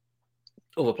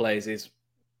other players is,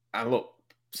 and look,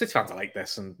 City fans are like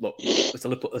this, and look, it's a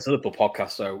Liverpool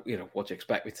podcast, so what do you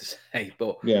expect me to say?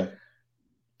 But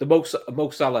the Mo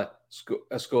Salah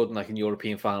has scored in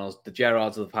European finals. The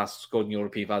Gerrards of the past scored in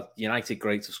European finals. United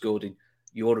greats have scored in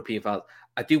European finals.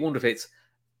 I do wonder if it's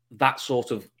that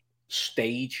sort of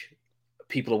stage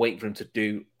people are waiting for him to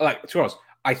do. Like, to be honest,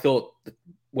 I thought that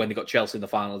when they got Chelsea in the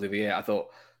final of the year, I thought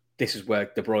this is where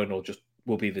De Bruyne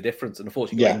will be the difference, and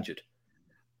unfortunately got injured.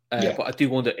 But I do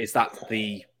wonder, is that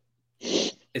the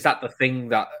thing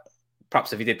that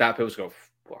perhaps if he did that, people would go,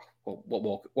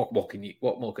 well, what more can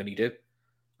he do?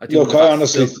 I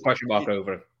honestly question mark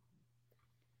over him.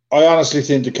 I honestly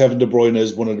think that Kevin De Bruyne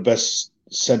is one of the best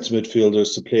centre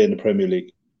midfielders to play in the Premier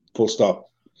League. Full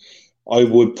stop. I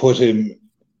would put him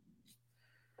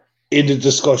in the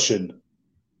discussion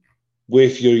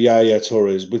with your Yaya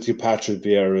Tourés, with your Patrick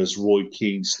Vieira's, Roy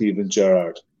Keane, Steven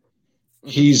Gerrard.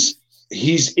 He's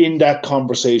in that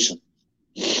conversation.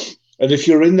 And if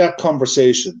you're in that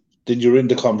conversation, then you're in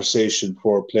the conversation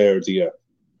for Player of the Year.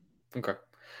 Okay.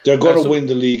 They're going to win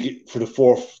the league for the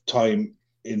fourth time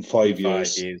in 5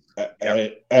 years.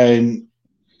 And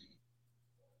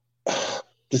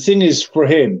the thing is, for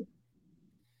him,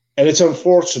 and it's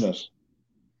unfortunate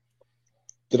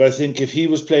that I think if he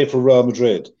was playing for Real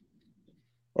Madrid,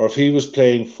 or if he was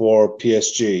playing for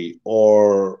PSG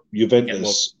or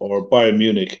Juventus or Bayern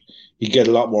Munich, he'd get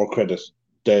a lot more credit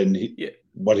than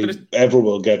what he ever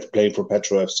will get playing for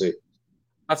Petro FC.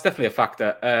 That's definitely a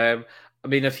factor. I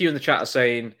mean, a few in the chat are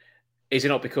saying, is it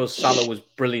not because Salah was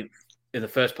brilliant in the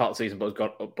first part of the season but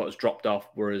has dropped off,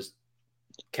 whereas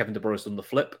Kevin De Bruyne's done the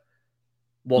flip?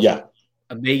 Wasn't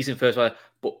amazing first part,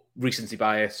 but recency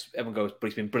bias, everyone goes, but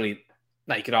he's been brilliant.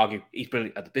 Now you could argue he's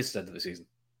brilliant at the business end of the season.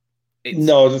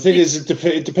 The thing is,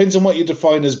 it depends on what you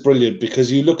define as brilliant,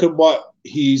 because you look at what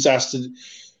he's asked to.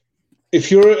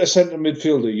 If you're a centre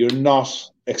midfielder, you're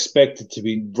not expected to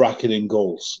be racking in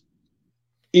goals,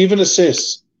 even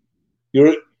assists.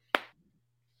 You're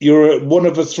one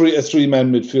of a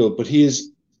three-man midfield, but he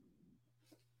is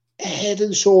head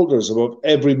and shoulders above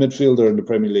every midfielder in the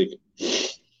Premier League,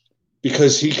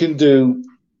 because he can do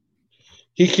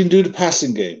the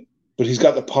passing game, but he's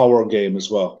got the power game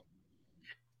as well.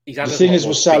 The thing is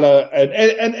with Salah and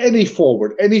any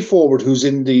forward who's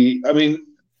in the, I mean,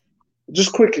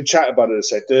 just quickly chat about it a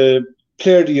sec. The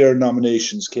Player of the Year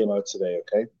nominations came out today,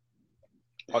 okay?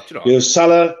 You have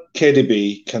Salah,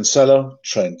 KDB, Cancelo,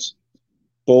 Trent,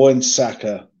 Bowen,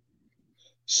 Saka,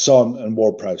 Son, and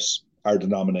Ward-Prowse are the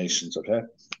nominations, okay?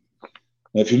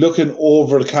 Now, if you're looking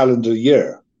over the calendar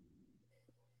year,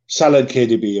 Salah and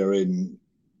KDB are in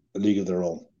a league of their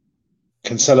own.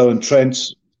 Cancelo and Trent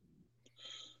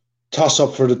toss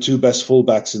up for the two best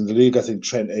fullbacks in the league. I think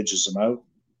Trent edges them out.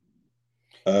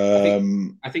 I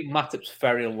think Matip's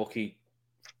very unlucky.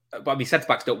 But I mean,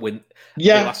 centre-backs don't win.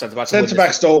 Yeah,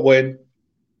 centre-backs don't win.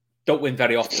 Don't win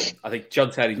very often. I think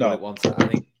John Terry's won it once. I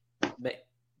think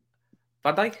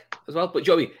Van Dijk as well. But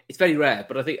you know what I mean? It's very rare.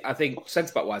 But I think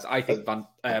centre-back wise, I think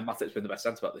Matip's been the best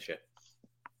centre-back this year.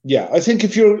 Yeah, I think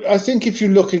if you're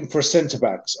looking for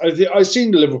centre-backs, I've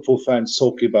seen the Liverpool fans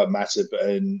talking about Matip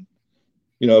and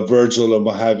Virgil and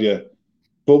what have you.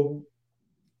 But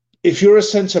if you're a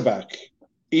centre-back,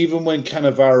 even when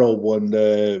Cannavaro won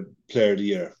the Player of the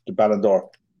Year, the Ballon d'Or,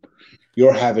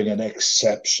 you're having an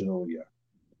exceptional year.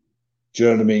 Do you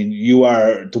know what I mean? You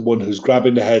are the one who's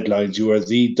grabbing the headlines. You are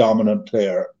the dominant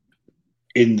player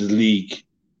in the league.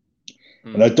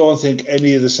 And I don't think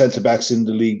any of the centre-backs in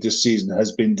the league this season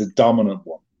has been the dominant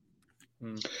one.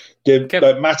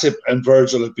 Matip and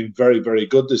Virgil have been very, very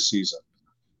good this season.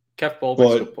 Kev Ball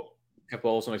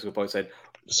also makes a good point, saying,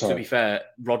 to be fair,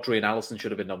 Rodri and Alisson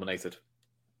should have been nominated.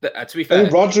 To be fair, I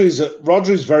think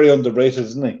Rodri's very underrated,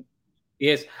 isn't he? He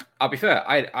is. I'll be fair,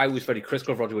 I was very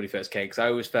critical of Rodri when he first came, because I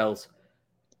always felt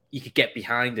you could get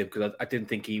behind him, because I didn't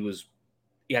think he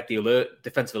had the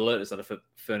defensive alertness that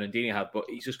Fernandinho had, but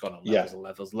he's just gone on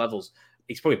levels.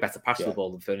 He's probably better pass the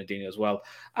ball than Fernandinho as well.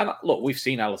 And look, we've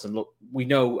seen Alisson. Look, we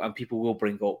know, and people will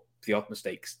bring up the odd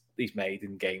mistakes he's made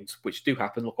in games, which do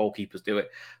happen. Look, all keepers do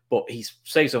it. But he's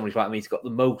saved so many. I mean, he's got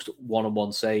the most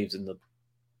one-on-one saves in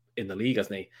the league,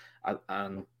 hasn't he?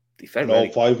 And all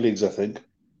 5 leagues, I think.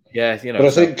 Yeah, But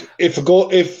I think if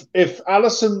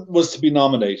Alisson was to be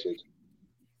nominated,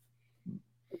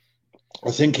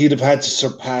 I think he'd have had to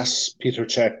surpass Peter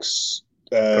Cech's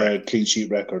clean sheet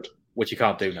record, which he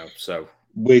can't do now. So,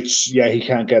 which he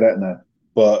can't get at now.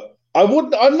 But I'm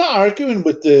not arguing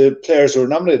with the players who are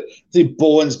nominated. I think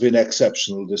Bowen's been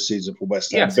exceptional this season for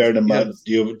West Ham. Bearing in mind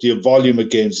the volume of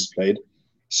games he's played,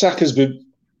 Saka's been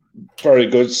very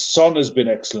good. Son has been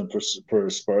excellent for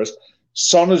Spurs.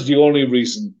 Son is the only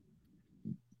reason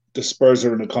the Spurs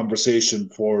are in a conversation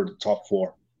for the top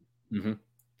four. Mm-hmm.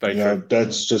 Very true.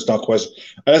 That's just not question.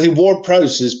 And I think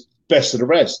Ward-Prowse is best of the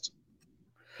rest.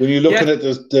 When you're looking at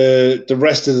the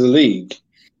rest of the league,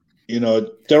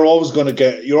 you're always going to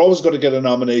get a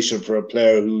nomination for a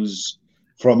player who's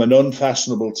from an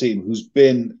unfashionable team, who's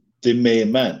been the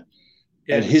main man.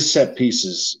 Yeah. And his set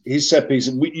pieces,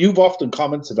 you've often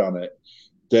commented on it,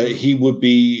 that he would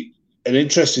be an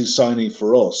interesting signing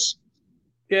for us.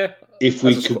 Yeah. If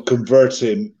we could convert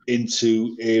him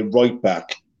into a right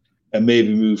back and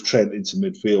maybe move Trent into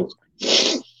midfield.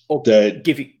 Or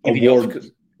give you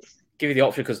the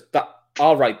option because that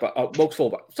all right, but most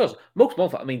fullback.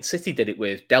 I mean, City did it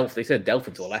with Delph. They sent Delph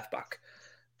into a left back.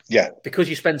 Yeah, because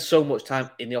you spend so much time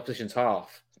in the opposition's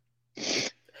half.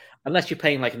 Unless you're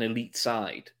playing like an elite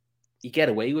side, you get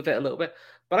away with it a little bit.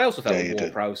 But I also felt with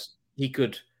Ward-Prowse, he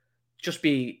could just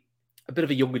be a bit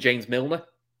of a younger James Milner.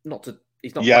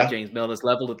 He's not quite James Milner's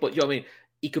level, but you know what I mean.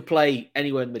 He could play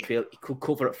anywhere in midfield. He could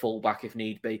cover at fullback if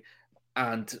need be.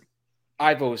 And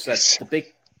I've always said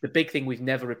the big thing we've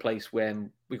never replaced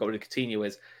when we got rid of Coutinho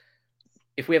is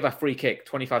if we have a free kick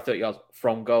 25, 30 yards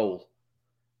from goal,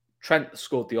 Trent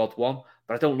scored the odd one,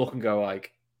 but I don't look and go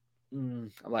like,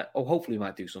 I'm like, hopefully he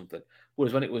might do something.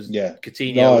 Whereas when it was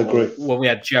Coutinho, when we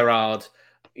had Gerrard,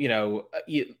 or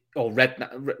Jamie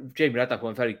Redknapp, who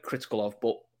I'm very critical of,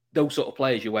 but those sort of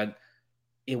players, you went,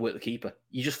 he'll work the keeper.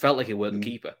 You just felt like he'll work the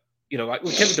keeper. Like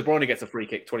when Kevin De Bruyne gets a free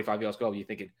kick, 25 yards goal, you're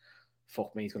thinking,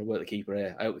 fuck me, he's going to work the keeper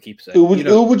here. I hope the keeper's there. Who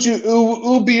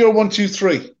would be your 1, 2,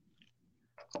 3?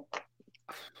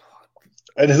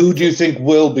 And who do you think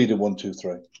will be the 1, 2,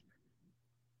 3?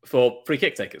 For free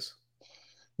kick takers?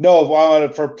 No,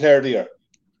 for player of the year.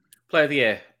 Player of the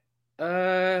year.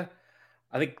 I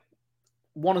think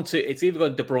 1 and 2, it's either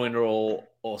going De Bruyne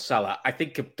or Salah. I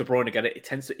think if De Bruyne get it,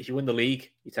 if you win the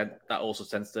league, that also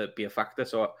tends to be a factor.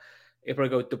 So if I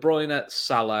go De Bruyne,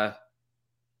 Salah,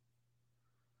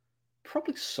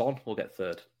 probably Son will get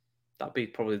third. That'd be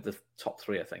probably the top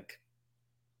 3, I think.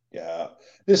 Yeah.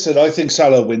 Listen, I think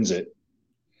Salah wins it.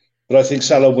 But I think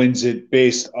Salah wins it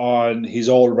based on his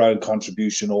all-round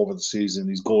contribution over the season,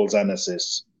 his goals and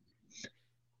assists.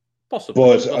 Possibly.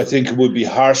 But I think it would be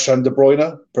harsh on De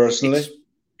Bruyne, personally.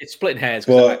 It's splitting hairs.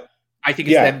 But I think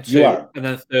it's them two, and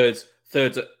then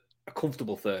third's a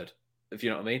comfortable third, if you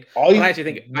know what I mean.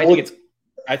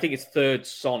 I think it's third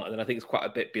Son, and then I think it's quite a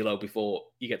bit below before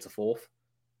you get to fourth.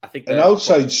 I think an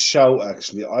outside shout.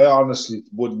 Actually, I honestly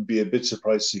wouldn't be a bit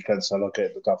surprised to see Ken Salah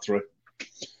get the top 3.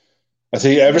 I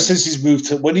think ever since he's moved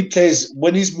to when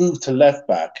he's moved to left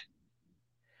back.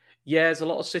 Yeah, there's a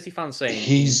lot of City fans saying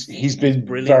he's been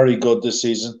brilliant. Very good this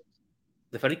season.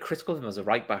 They're very critical of him as a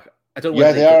right back. I don't know.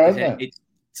 Yeah, they are, aren't they?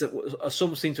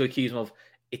 Some seem to accuse him of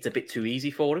it's a bit too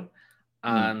easy for him,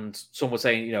 and some were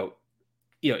saying,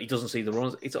 he doesn't see the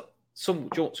runs. Some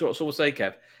would say,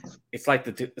 Kev, it's like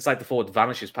the forward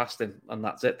vanishes past him, and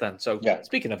that's it. Then, so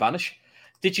speaking of vanish,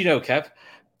 did you know, Kev,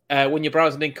 when you're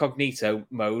browsing incognito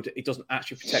mode, it doesn't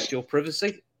actually protect your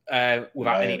privacy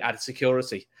without any added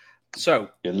security. So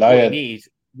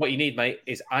what you need, mate,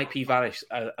 is IP Vanish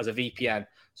as a VPN.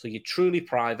 So you're truly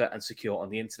private and secure on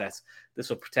the internet. This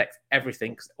will protect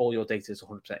everything because all your data is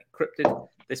 100% encrypted.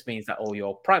 This means that all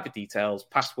your private details,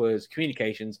 passwords,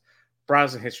 communications,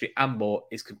 browsing history, and more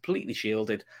is completely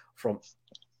shielded from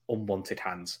unwanted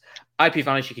hands. IP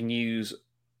Vanish you can use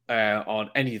on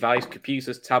any device,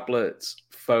 computers, tablets,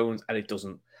 phones, and it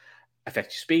doesn't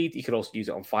affect your speed. You can also use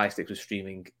it on Fire Sticks with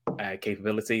streaming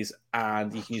capabilities,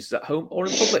 and you can use it at home or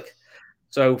in public.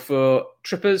 So for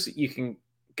trippers, you can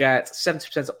get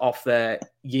 70% off their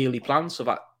yearly plan,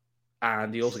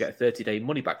 and you also get a 30-day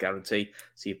money-back guarantee,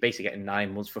 so you're basically getting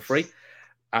 9 months for free.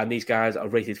 And these guys are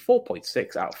rated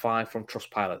 4.6 out of 5 from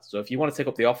Trustpilot. So if you want to take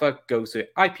up the offer, go to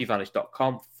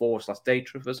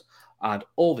ipvanish.com/daytrippers, and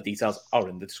all the details are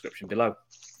in the description below.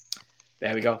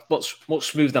 There we go. Much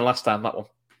smoother than last time, that one.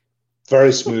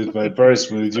 Very smooth, mate. Very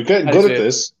smooth. You're getting good at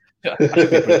this.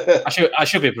 I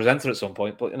should be a presenter at some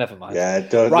point, but never mind. Yeah,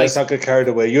 let's not get carried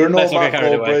away. You're no Mark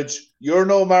Goldbridge. You're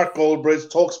no Mark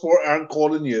Goldbridge. TalkSport aren't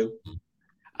calling you.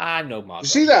 I know Mark. You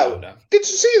see that? Did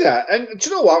you see that? And do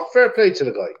you know what? Fair play to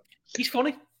the guy. He's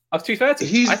funny. I was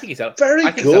 230. I think he's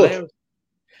very good.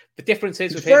 The difference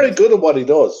is he's very good at what he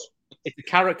does. It's a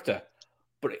character,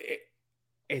 but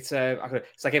it's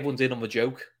like everyone's in on the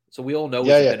joke. So we all know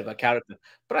Yeah, he's a yeah. bit of a character.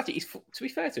 But actually, to be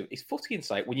fair to him, his footy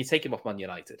insight, when you take him off Man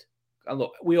United, and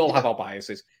look, we all have our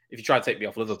biases. If you try to take me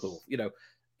off Liverpool,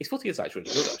 his footy insight's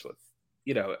really good, actually.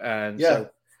 So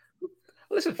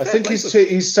listen, I think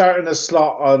he's starting a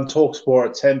slot on TalkSport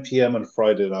at 10 p.m. on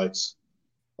Friday nights.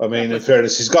 I mean, in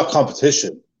fairness, he's got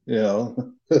competition, Well,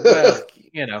 what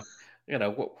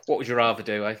would you rather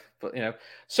do, eh? But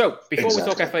so before we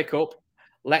talk FA Cup,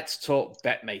 let's talk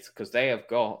BetMate, because they have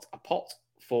got a pot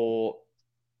for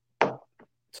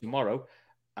tomorrow,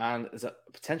 and there's a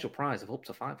potential prize of up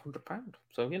to £500.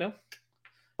 So big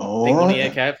money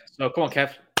here, Kev. So come on,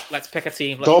 Kev, let's pick a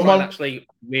team. Let's try and actually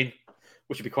win,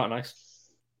 which would be quite nice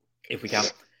if we can.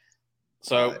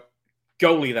 So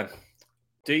goalie then.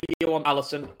 Do you want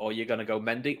Alisson, or are you going to go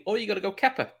Mendy, or are you going to go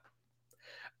Kepa?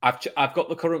 I've got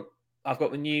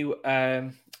the new.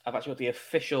 I've actually got the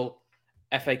official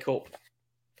FA Cup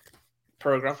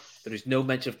program. There is no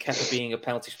mention of Kepa being a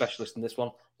penalty specialist in this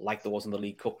one, like there was in the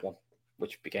League Cup one,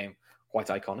 which became quite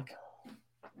iconic.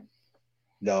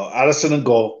 No, Alisson and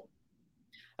goal.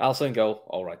 Alisson and goal.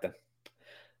 All right then.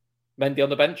 Mendy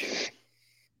on the bench.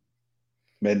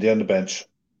 Mendy on the bench.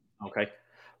 Okay.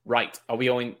 Right. Are we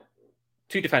going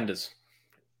two defenders?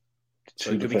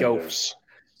 Two defenders.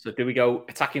 Do we go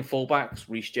attacking fullbacks,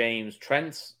 Reece James,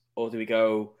 Trent, or do we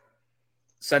go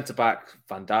centre back,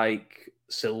 Van Dijk,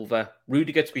 Silva,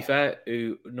 Rudiger? To be fair,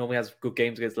 who normally has good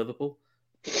games against Liverpool,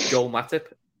 Joel Matip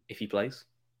if he plays.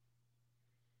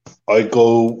 I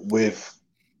go with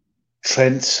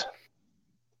Trent.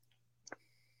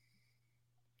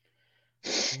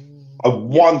 I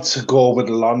want to go with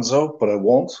Alonso, but I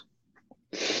won't.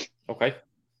 Okay.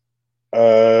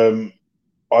 I'm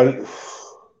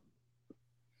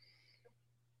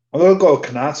going to go with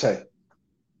Konate.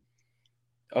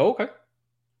 Oh, okay.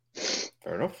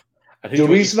 Fair enough. The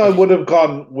reason I would have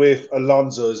gone with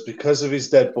Alonso is because of his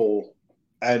dead ball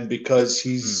and because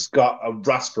he's got a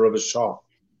rasper of a shot.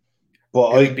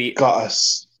 But You got a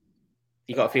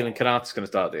feeling Konate's going to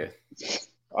start there?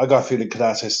 I got a feeling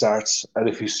Konate starts, and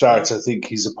if he starts, I think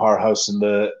he's a powerhouse in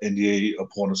the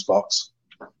opponent's box.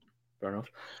 Fair enough.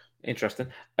 Interesting.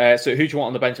 So who do you want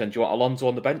on the bench then? Do you want Alonso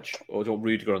on the bench, or do you want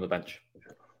Rudiger on the bench?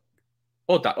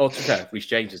 Or to be fair, Reece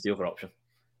James is the other option.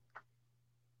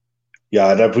 Yeah,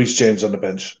 I'd have Reece James on the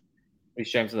bench.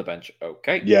 Reece James on the bench.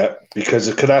 Okay. Yeah, because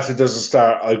if Konate doesn't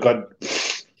start,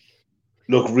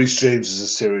 Reece James is a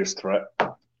serious threat.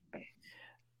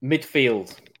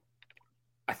 Midfield.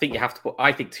 I think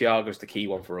Thiago's the key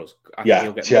one for us. I think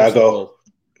he'll get Thiago.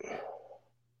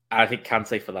 I think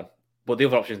Kante for them. But the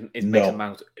other option is Mason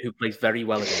Mount, who plays very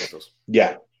well against us.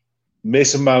 Yeah.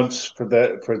 Mason Mount for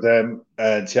them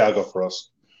and Thiago for us.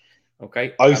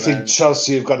 Okay. I think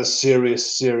Chelsea have got a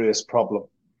serious problem.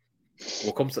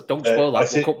 We'll come to don't spoil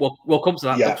that. We'll come to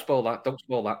that. Yeah. Don't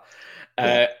spoil that.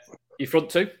 Your front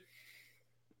two.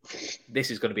 This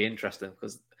is going to be interesting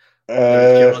because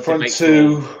front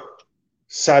two,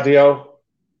 Sadio.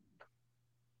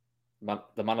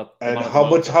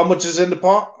 How much is in the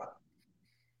pot?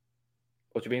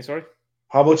 What do you mean? Sorry.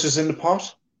 How much is in the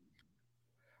pot?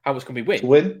 How much can we win? To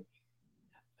win.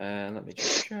 Let me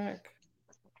just check.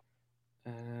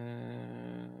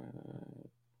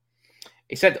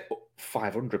 He said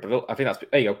 500, but I think that's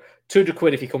there. You go. 200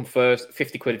 quid if you come first,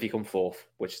 50 quid if you come fourth,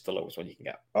 which is the lowest one you can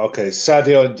get. Okay,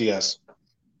 Sadio and Diaz.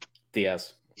 Do you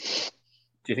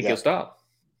think he'll start?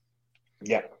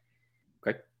 Yeah.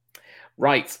 Okay.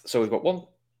 Right. So we've got done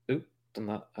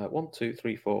that. 1, 2,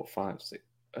 3, 4, 5, 6.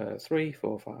 3,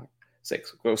 4, 5,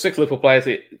 6. Well, 6 Liverpool players.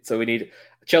 So we need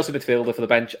a Chelsea midfielder for the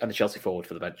bench and a Chelsea forward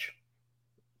for the bench.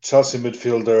 Chelsea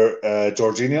midfielder,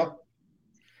 Jorginho.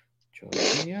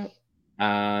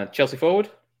 Chelsea forward?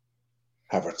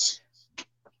 Havertz.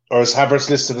 Or is Havertz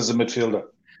listed as a midfielder?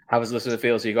 Havertz listed as a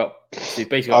midfielder, so you've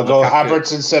basically I'll go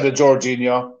Havertz instead of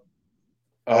Jorginho.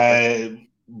 Okay.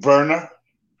 Werner.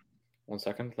 1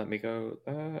 second, let me go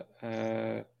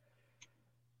there.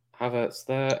 Havertz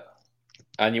there.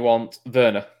 And you want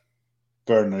Werner?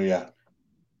 Werner, yeah.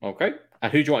 Okay.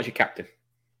 And who do you want as your captain?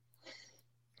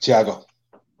 Thiago.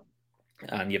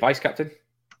 And your vice captain?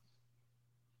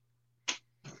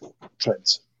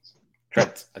 Trent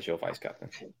as your vice captain.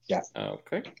 Yeah.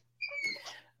 Okay.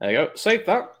 There you go. Save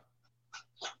that.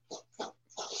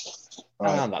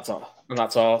 Right. And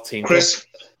that's our team. Chris,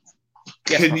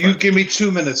 can you give me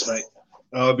 2 minutes, mate?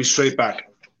 I'll be straight back.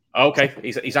 Okay,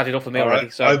 he's added up for me already.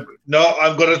 Right. So I'm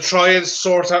going to try and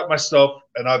sort out my stuff,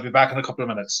 and I'll be back in a couple of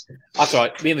minutes. That's all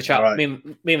right. Me and the chat. Right. Me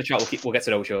and the chat. We'll get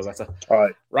to know each other better. All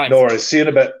right. Right. No worries. See you in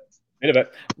a bit.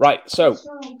 Right. So,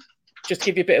 just to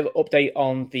give you a bit of an update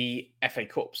on the FA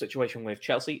Cup situation with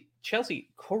Chelsea. Chelsea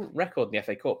current record in the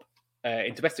FA Cup,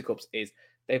 in domestic cups, is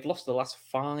they've lost the last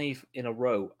 5 in a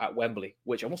row at Wembley,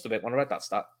 which I must admit, when I read that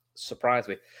stat, surprised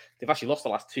me. They've actually lost the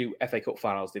last 2 FA Cup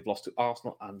finals. They've lost to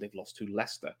Arsenal and they've lost to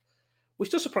Leicester,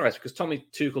 which does surprise because Tommy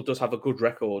Tuchel does have a good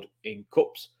record in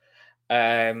cups.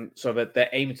 So that they're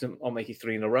aiming to make it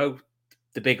 3 in a row.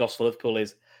 The big loss for Liverpool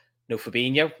is no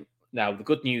Fabinho. Now, the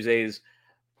good news is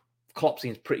Klopp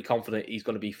seems pretty confident he's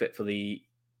going to be fit for the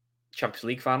Champions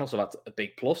League final, so that's a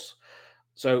big plus.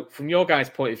 So, from your guys'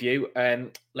 point of view,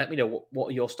 let me know what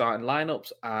are your starting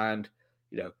lineups, and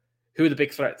who are the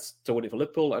big threats to winning for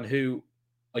Liverpool, and who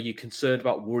are you concerned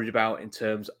about, worried about in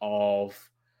terms of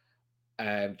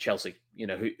Chelsea?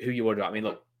 Who you worried about? I mean,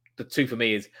 look, the two for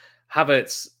me is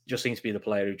Havertz just seems to be the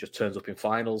player who just turns up in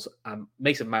finals, and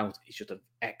Mason Mount is just an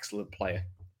excellent player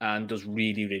and does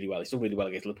really, really well. He's done really well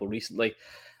against Liverpool recently.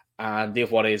 And the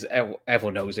other one is,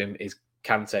 everyone knows him, is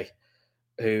Kante,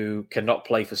 who cannot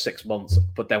play for 6 months,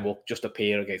 but then will just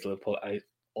appear against Liverpool, and he's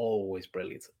always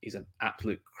brilliant. He's an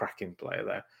absolute cracking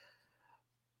player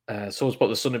there. Someone's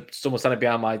put someone standing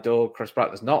behind my door. Chris Pratt,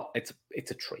 there's not. It's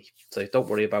a tree, so don't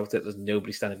worry about it. There's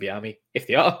nobody standing behind me. If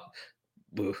they are,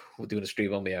 we're doing a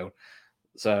stream on my own.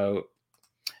 So,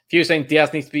 if you're saying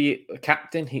Diaz needs to be a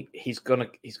captain, he's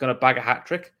gonna bag a hat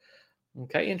trick.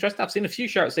 Okay, interesting. I've seen a few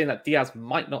shouts saying that Diaz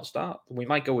might not start. We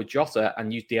might go with Jota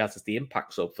and use Diaz as the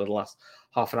impact sub for the last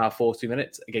half an hour, 40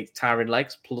 minutes against tiring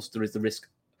legs. Plus, there is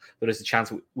a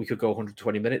chance we could go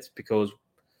 120 minutes because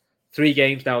 3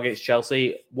 games now against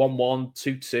Chelsea, 1-1,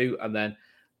 2-2, and then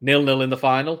 0-0 in the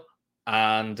final.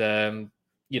 And,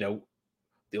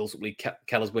 ultimately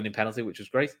Keller's winning penalty, which was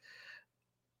great.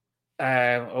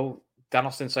 Dan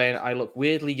Austin saying, I look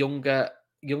weirdly younger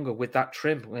with that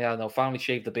trim. Yeah, no, finally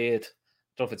shaved the beard.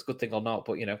 Don't know if it's a good thing or not,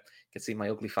 but, you can see my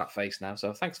ugly fat face now.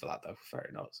 So thanks for that, though.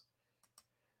 Very nice.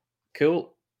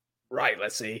 Cool. Right,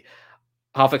 let's see.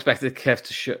 Half expected Kev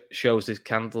to show us his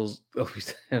candles.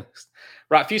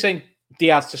 Right, if you're saying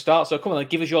Diaz to start, so come on,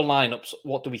 give us your lineups.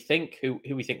 What do we think? Who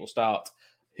we think will start?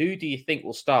 Who do you think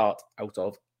will start out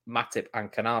of Matip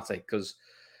and Konate? Because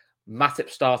Matip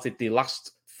started the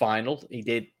last final. He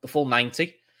did the full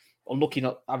 90. Unlucky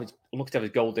to have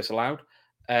his goal disallowed.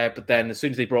 But then as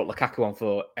soon as they brought Lukaku on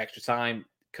for extra time,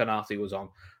 Konate was on.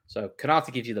 So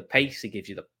Konate gives you the pace. He gives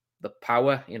you the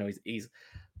power. He's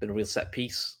been a real set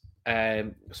piece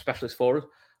specialist for us.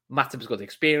 Matip's got the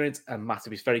experience, and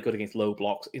Matip is very good against low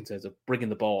blocks in terms of bringing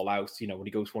the ball out, when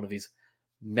he goes for one of his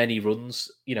many runs,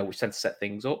 which tend to set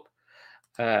things up.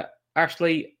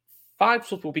 Actually, 5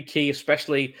 subs will be key,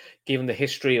 especially given the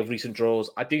history of recent draws.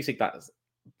 I do think that's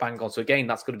bang on. So again,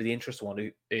 that's going to be the interesting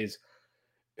one,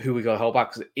 who we got to hold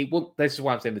back. Because this is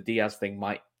why I'm saying the Diaz thing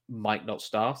might not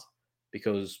start,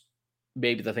 because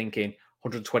maybe they're thinking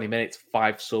 120 minutes,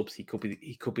 5 subs. He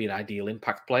could be an ideal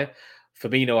impact player.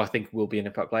 Firmino, I think, will be an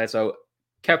impact player. So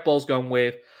Kev Ball's going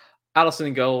with Alisson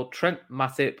in goal, Trent,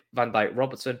 Matip, Van Dijk,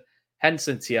 Robertson,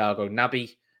 Henderson, Thiago,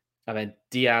 Naby, and then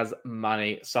Diaz,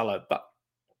 Mane, Salah.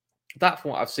 That,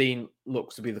 from what I've seen,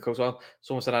 looks to be the case. Well,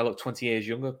 someone said I look 20 years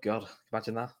younger. God,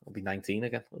 imagine that. I'll be 19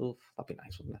 again. Oof, that'd be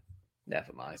nice, wouldn't it?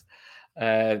 Never mind.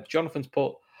 Jonathan's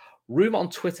put, rumour on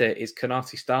Twitter is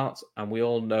Konate starts, and we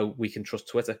all know we can trust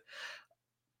Twitter.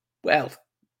 Well,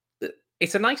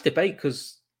 it's a nice debate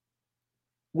because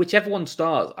whichever one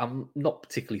starts, I'm not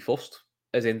particularly fussed,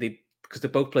 because they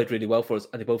both played really well for us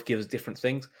and they both give us different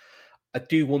things. I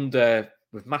do wonder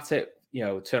with Matip,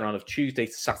 turnaround of Tuesday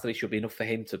to Saturday should be enough for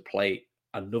him to play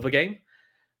another game.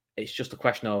 It's just a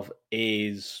question of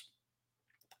is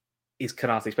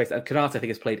Konate space? And Konate, I think,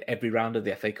 has played every round of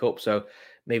the FA Cup, so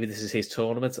maybe this is his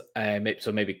tournament.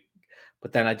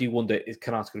 But then I do wonder, is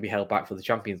Konate going to be held back for the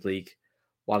Champions League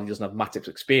while he doesn't have Matip's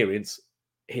experience?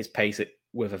 His pace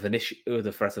with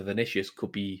the threat of Vinicius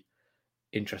could be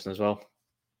interesting as well.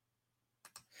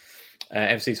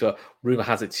 MC, so rumour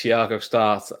has it Thiago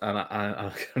starts,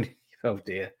 and oh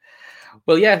dear.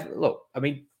 Well, yeah. Look, I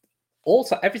mean,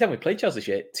 also every time we played Chelsea this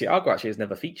year, Thiago actually has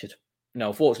never featured. No,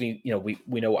 unfortunately,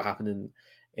 we know what happened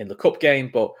in the cup game,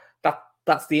 but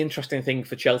that's the interesting thing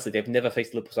for Chelsea. They've never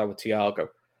faced Liverpool side with Thiago,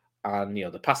 and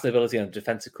the passing ability and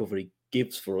defensive cover he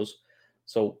gives for us.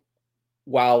 So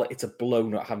while it's a blow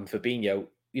not having Fabinho,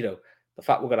 the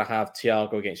fact we're going to have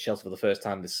Thiago against Chelsea for the first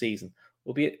time this season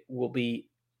will be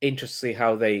interesting to see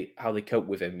how they cope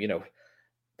with him.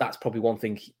 That's probably one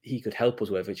thing he could help us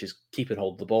with, which is keeping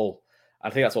hold of the ball. I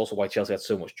think that's also why Chelsea had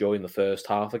so much joy in the first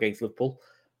half against Liverpool,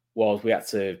 was we had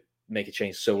to make a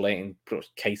change so late and pretty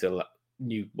much Keita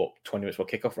knew 20 minutes before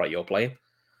kickoff, right, you're playing.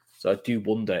 So I do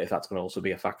wonder if that's going to also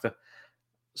be a factor.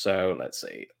 So let's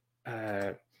see.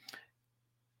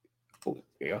 Oh,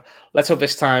 yeah. Let's hope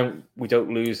this time we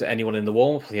don't lose anyone in the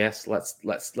warm-up. Yes, let's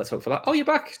hope for that. Oh, you're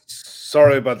back.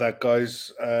 Sorry about that,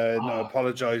 guys. No, I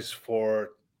apologize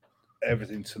for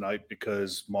everything tonight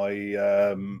because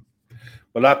my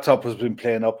laptop has been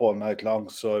playing up all night long,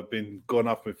 so I've been going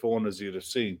off my phone, as you'd have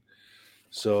seen.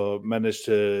 So managed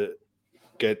to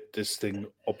get this thing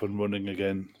up and running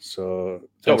again. So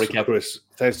thanks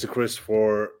to Chris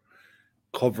for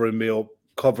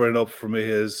covering up for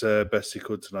me as best he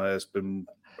could tonight. It's been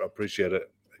appreciate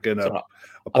it. Again, I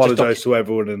apologize to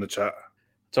everyone in the chat.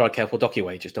 It's all right, Kev. We'll dock you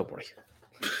wages. Don't worry.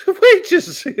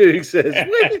 Wages, he says.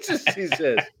 Wages, he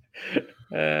says.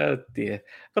 Oh dear,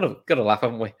 got to laugh,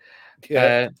 haven't we?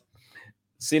 Yeah.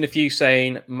 Seen a few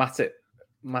saying Matip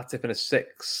in a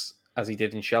 6 as he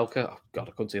did in Schalke. Oh God,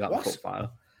 I couldn't see that in the cup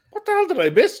final. What the hell did I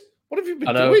miss? What have you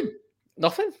been doing?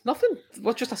 Nothing.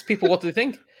 Well, just ask people what do they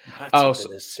think. Matip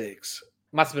in a 6.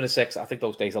 Matip in a 6. I think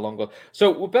those days are long gone.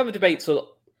 So we're having a debate.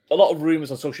 So a lot of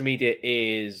rumours on social media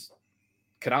is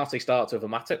Konate starts over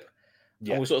Matip.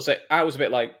 Yeah. And we sort of say, I was a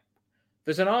bit like,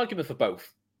 there's an argument for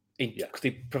both. Because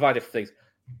they provide different things.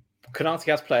 Konate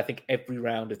has played, I think, every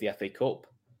round of the FA Cup.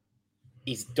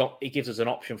 He gives us an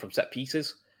option from set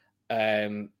pieces.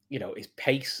 His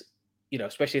pace,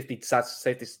 especially if they decide to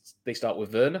say they start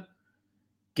with Werner,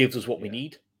 gives us what we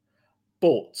need.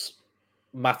 But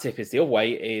Matip is the other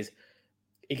way, is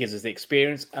it gives us the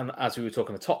experience. And as we were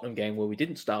talking the Tottenham game where we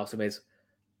didn't start him, is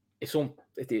if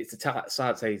the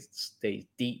side stays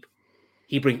deep,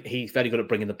 he's very good at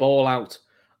bringing the ball out,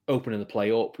 opening the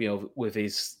play up, with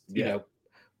his,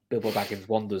 Bilbo Baggins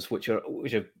wonders, which are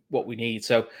what we need.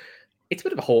 So it's a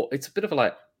bit of a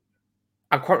like,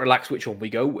 I'm quite relaxed which one we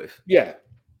go with. Yeah.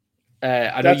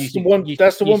 That's the one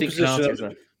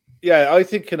position. Yeah, I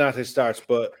think Konate starts,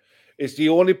 but it's the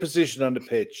only position on the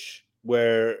pitch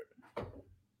where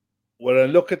when I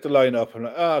look at the lineup, I'm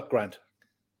like, Grant,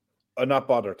 I'm not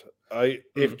bothered.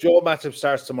 If Joe Matip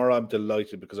starts tomorrow, I'm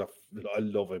delighted because I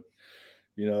love him.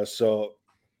 So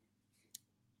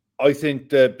I think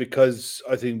that because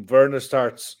I think Werner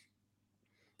starts,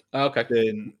 okay,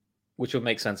 then which would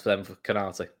make sense for them for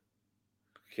Konate.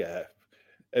 Yeah,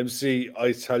 MC.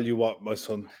 I tell you what, my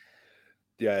son.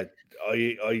 Yeah,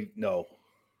 I no.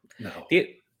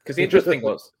 Because the interesting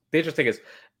thing is,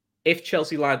 if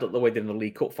Chelsea lined up the way they did in the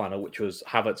League Cup final, which was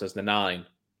Havertz as the 9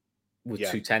 with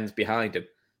 2 10s behind him,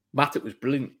 Matip was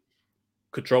brilliant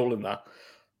controlling that.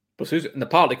 But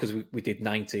partly because we did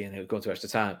 90 and it was going to extra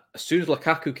time. As soon as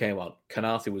Lukaku came on,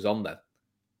 Konate was on there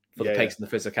for the pace and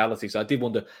the physicality. So I did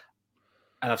wonder,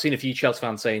 and I've seen a few Chelsea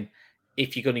fans saying,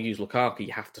 if you're going to use Lukaku,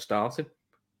 you have to start him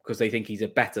because they think he's a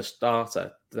better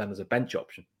starter than as a bench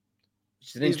option. Which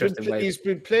is an interesting way. He's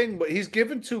been playing, but he's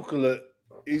given Tuchel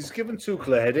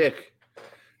a headache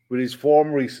with his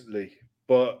form recently.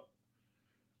 But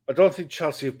I don't think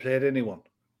Chelsea have played anyone.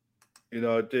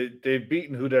 They've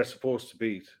beaten who they're supposed to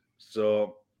beat.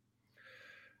 So,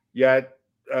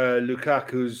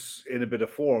 Lukaku's in a bit of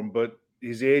form, but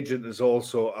his agent is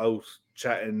also out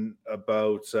chatting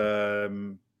about how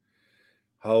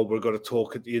we're going to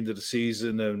talk at the end of the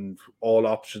season and all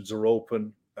options are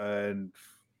open and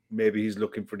maybe he's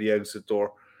looking for the exit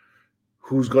door.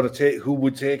 Who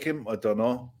would take him? I don't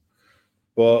know.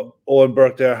 But Owen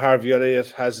Burke there, Harvey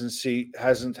Elliott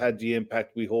hasn't had the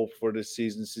impact we hoped for this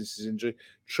season since his injury.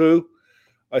 True.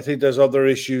 I think there's other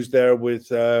issues there with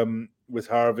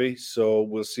Harvey, so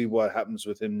we'll see what happens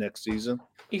with him next season.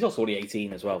 He's also only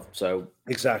 18 as well, so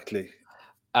exactly.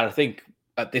 And I think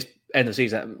at this end of the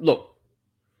season,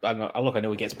 I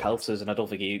know he gets pelters, and I don't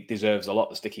think he deserves a lot of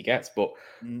the stick he gets. But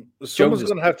someone's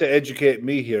going to have to educate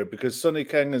me here because Sonny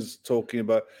Kang is talking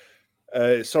about.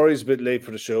 Sorry, it's a bit late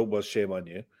for the show. Well, shame on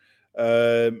you.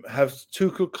 Have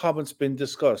Tuchel comments been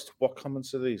discussed? What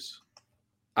comments are these?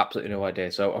 Absolutely no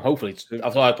idea. So hopefully,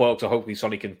 hopefully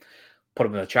Sonny can put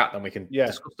them in the chat, and we can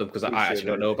discuss them because I actually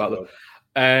don't know about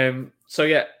them.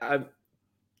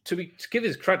 To give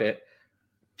his credit,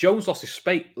 Jones lost his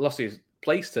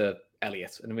place to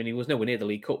Elliott, and I mean he was nowhere near the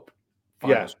League Cup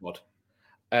final squad.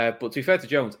 But to be fair to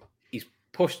Jones, he's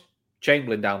pushed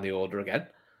Chamberlain down the order again.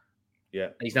 Yeah,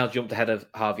 and he's now jumped ahead of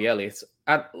Harvey Elliott.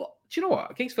 And do you know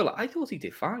what? Against Villa, I thought he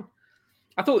did fine.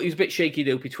 I thought he was a bit shaky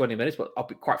the opening 20 minutes, but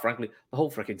quite frankly, the whole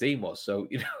freaking team was. So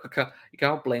you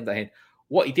can't blame that him.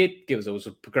 What he did give us was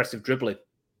a progressive dribbling,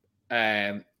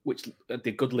 which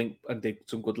did good link and did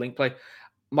some good link play.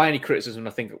 My only criticism,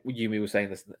 I think Yumi was saying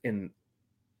this in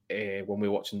when we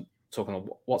were talking on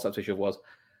WhatsApp issue, was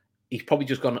he's probably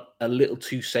just gone a little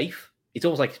too safe. It's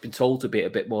almost like he's been told to be a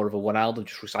bit more of a Wijnaldum,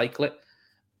 just recycle it.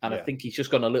 And I think he's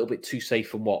just gone a little bit too safe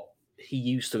from what he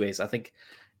used to is. I think,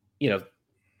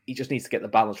 he just needs to get the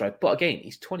balance right. But again,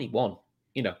 he's 21.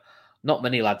 Not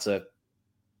many lads are,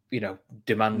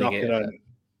 demanding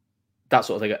that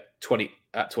sort of thing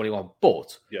at 21.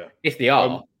 But if they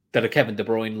are, they're a Kevin De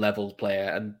Bruyne level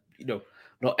player, and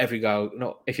not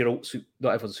everyone's a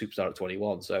superstar at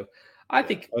 21. So I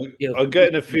think I'm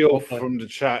getting a feel from the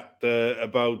chat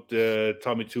about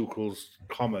Tommy Tuchel's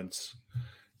comments.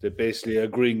 They're basically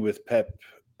agreeing with Pep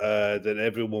that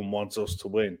everyone wants us to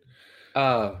win.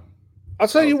 I'll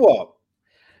tell you what,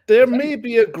 there may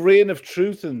be a grain of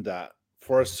truth in that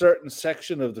for a certain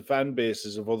section of the fan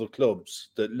bases of other clubs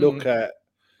that look at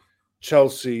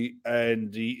Chelsea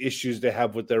and the issues they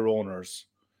have with their owners,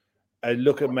 and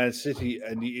look at Man City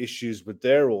and the issues with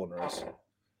their owners.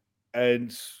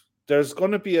 And there's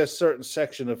going to be a certain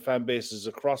section of fan bases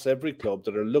across every club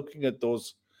that are looking at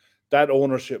that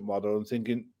ownership model and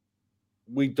thinking,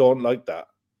 we don't like that.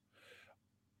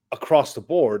 Across the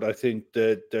board, I think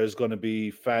that there's going to be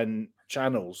fan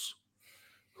channels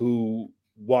who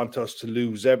want us to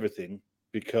lose everything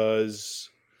because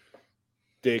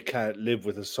they can't live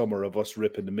with a summer of us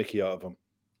ripping the Mickey out of them.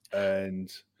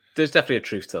 And there's definitely a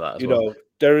truth to that as well.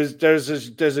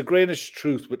 There's a grain of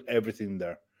truth with everything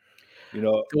there.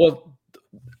 Well,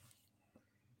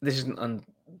 this isn't, and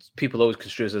people always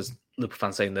construe us as Liverpool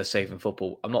fans saying they're safe in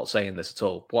football. I'm not saying this at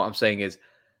all. What I'm saying is,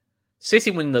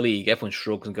 City win the league, everyone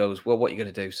shrugs and goes, well, what are you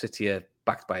going to do? City are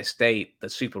backed by a state, they're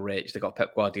super rich, they've got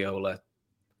Pep Guardiola.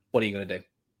 What are you going to do?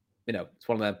 It's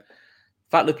one of them. The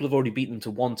fact Liverpool have already beaten them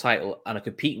to one title and are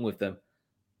competing with them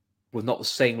with not the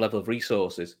same level of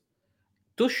resources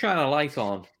does shine a light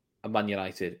on a Man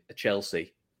United, a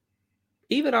Chelsea.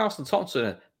 Even Arsenal,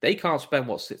 Tottenham, they can't spend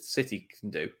what City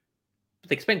can do, but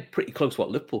they can spend pretty close to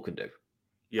what Liverpool can do.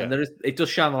 Yeah. And it does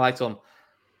shine a light on,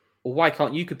 well, why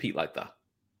can't you compete like that?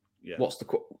 Yeah.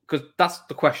 Because that's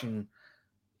the question.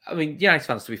 I mean, United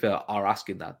fans, to be fair, are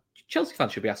asking that. Chelsea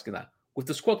fans should be asking that. With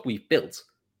the squad we've built,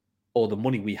 or the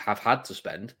money we have had to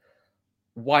spend,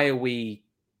 why are we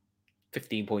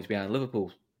 15 points behind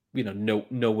Liverpool?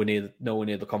 Nowhere near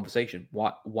the conversation.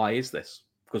 Why is this?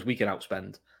 Because we can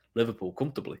outspend Liverpool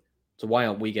comfortably. So why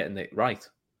aren't we getting it right?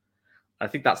 I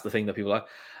think that's the thing that people are.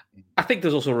 I think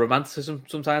there's also romanticism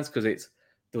sometimes because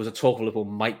there was a talk of Liverpool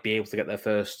might be able to get their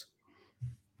first,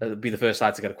 be the first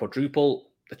side to get a quadruple.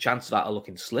 The chances of that are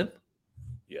looking slim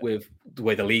with the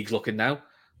way the league's looking now.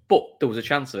 But there was a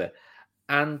chance of it.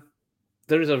 And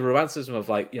there is a romanticism of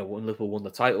when Liverpool won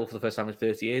the title for the first time in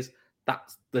 30 years,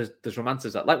 there's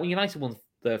romanticism. Like when United won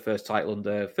their first title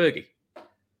under Fergie,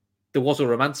 there was a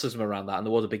romanticism around that and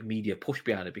there was a big media push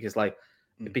behind it because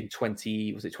it'd been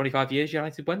 25 years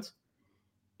United went?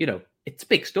 It's a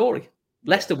big story.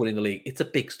 Leicester winning the league, it's a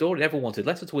big story. Everyone wanted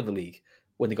Leicester to win the league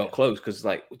when they got close because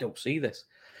we don't see this.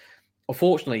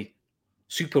 Unfortunately,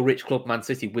 super rich club Man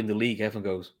City win the league, everyone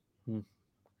goes,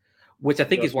 which I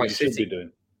think is why City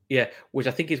doing. Yeah, which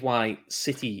I think is why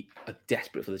City are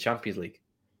desperate for the Champions League.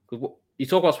 Because you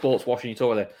talk about sports washing, you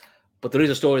talk about that, but there is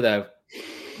a story there.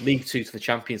 League 2 to the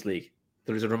Champions League.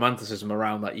 There is a romanticism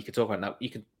around that you could talk about now. You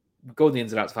can go in the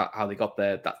ins and outs of how they got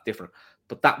there. That's different,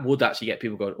 but that would actually get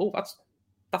people going. Oh, that's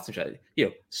interesting.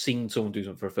 Seeing someone do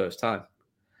something for the first time.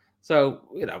 So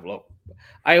look,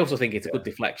 I also think it's a good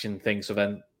deflection thing. So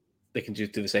then they can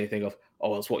just do the same thing of,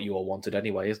 oh, that's what you all wanted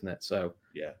anyway, isn't it? So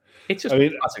yeah, it's just.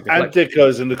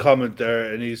 Antico's in the comment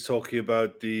there, and he's talking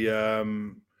about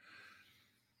the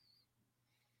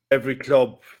every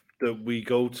club that we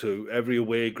go to, every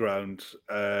away ground.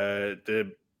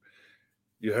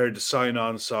 You heard the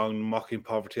sign-on song, "Mocking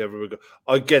Poverty" everywhere we go.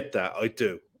 I get that, I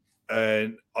do,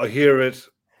 and I hear it.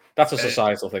 That's a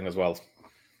societal thing as well.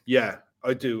 Yeah,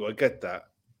 I do. I get that,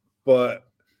 but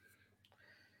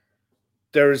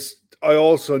I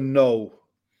also know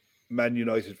Man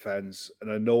United fans,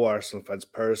 and I know Arsenal fans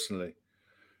personally,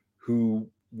 who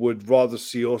would rather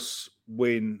see us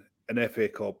win an FA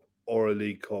Cup or a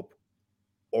League Cup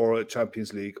or a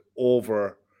Champions League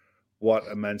over what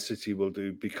a Man City will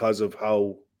do because of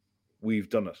how we've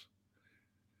done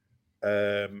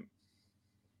it.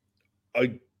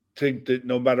 I think that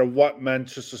no matter what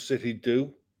Manchester City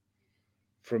do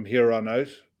from here on out,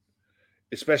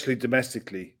 especially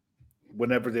domestically,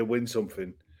 whenever they win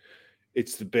something,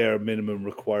 it's the bare minimum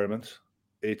requirement.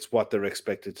 It's what they're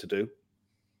expected to do.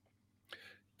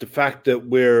 The fact that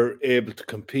we're able to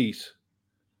compete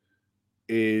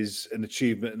is an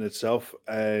achievement in itself,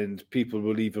 and people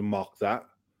will even mock that.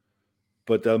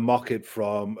 But they'll mock it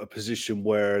from a position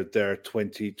where they're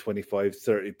 20, 25,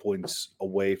 30 points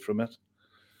away from it.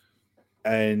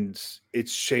 And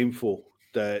it's shameful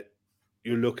that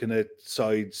you're looking at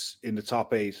sides in the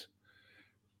top 8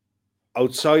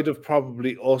 outside of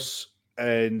probably us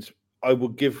and I will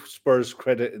give Spurs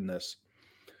credit in this,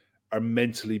 are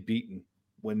mentally beaten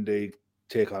when they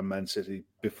take on Man City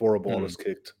before a ball is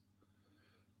kicked.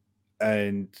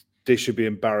 And they should be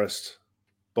embarrassed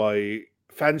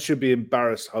fans should be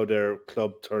embarrassed how their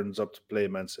club turns up to play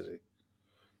Man City.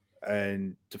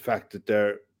 And the fact that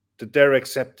they're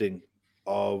accepting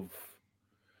of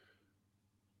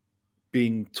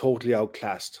being totally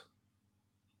outclassed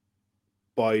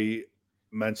by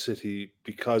Man City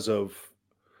because of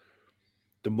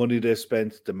the money they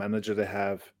spent, the manager they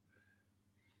have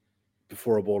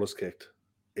before a ball is kicked.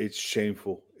 It's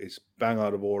shameful. It's bang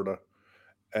out of order.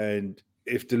 And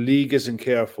if the league isn't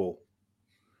careful,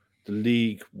 the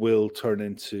league will turn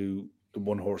into the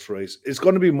one-horse race. It's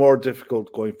going to be more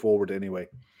difficult going forward anyway.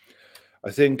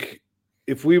 I think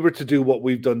if we were to do what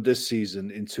we've done this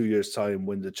season in 2 years' time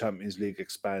when the Champions League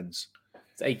expands.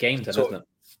 It's 8 games then, isn't it?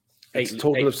 It's a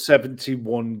total of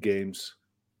 71 games.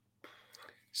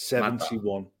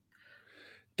 71.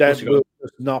 That will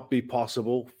not be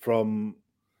possible from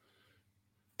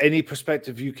any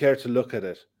perspective you care to look at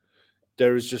it.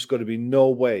 There is just going to be no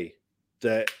way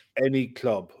that any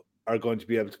club are going to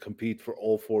be able to compete for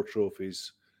all 4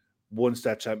 trophies once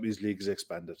that Champions League is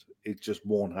expanded. It just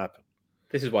won't happen.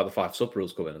 This is why the 5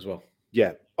 sub-rules come in as well.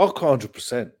 Yeah,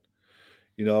 100%.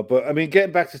 But I mean,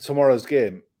 getting back to tomorrow's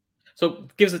game. So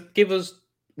give us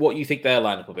what you think their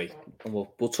lineup will be, and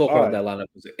we'll talk about their lineup.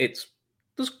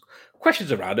 There's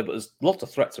questions around it, but there's lots of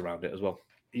threats around it as well.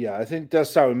 Yeah, I think they'll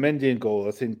start with Mendy in goal.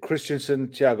 I think Christensen,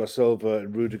 Thiago Silva,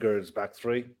 and Rudiger is back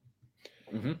 3.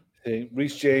 Mm-hmm. I think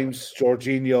Reece James,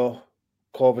 Jorginho,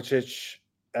 Kovacic,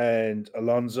 and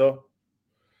Alonso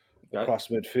across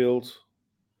midfield.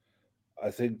 I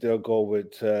think they'll go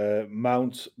with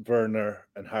Mount, Werner,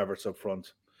 and Havertz up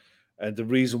front. And the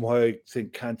reason why I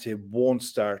think Kante won't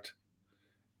start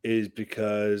is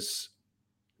because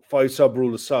 5 sub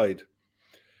rule aside,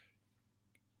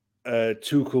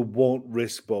 Tuchel won't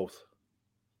risk both.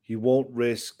 He won't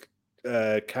risk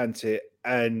Kante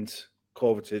and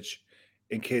Kovacic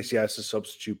in case he has to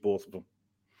substitute both of them.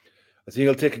 I think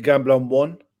he'll take a gamble on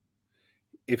one.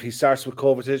 If he starts with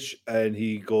Kovacic and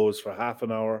he goes for half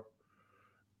an hour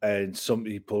and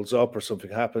he pulls up or something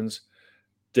happens,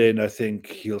 then I think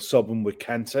he'll sub him with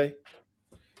Kante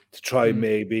to try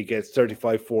maybe get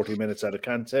 35, 40 minutes out of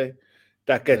Kante.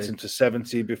 That gets him to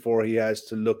 70 before he has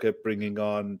to look at bringing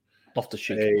on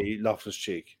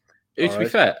Loftus-Cheek. To be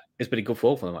fair, it's been a good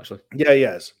fall for them, actually. Yeah, he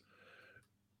has.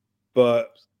 But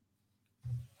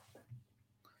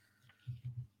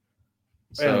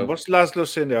what's Laszlo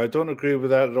saying there? I don't agree with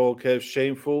that at all, Kev.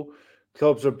 Shameful.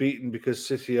 Clubs are beaten because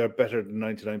City are better than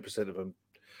 99% of them.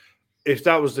 If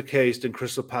that was the case, then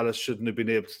Crystal Palace shouldn't have been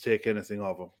able to take anything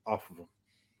off of them.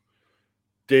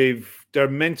 They're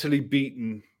mentally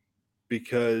beaten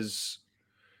because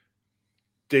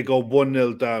they go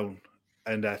 1-0 down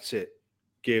and that's it.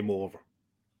 Game over.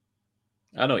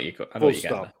 I know you're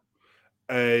getting.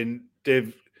 And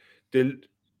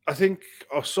I think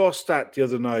I saw a stat the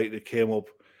other night that came up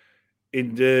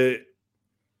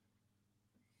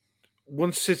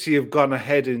once City have gone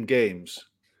ahead in games,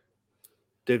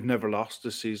 they've never lost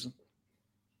this season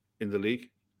in the league.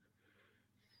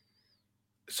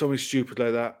 Something stupid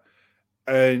like that.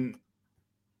 And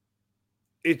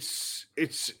it's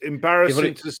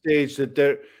embarrassing to the stage that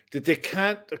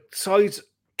the sides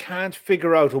can't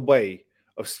figure out a way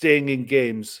of staying in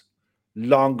games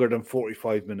longer than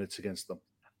 45 minutes against them.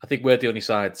 I think we're the only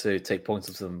side to take points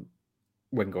of them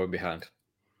when going behind.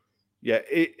 Yeah,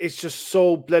 it's just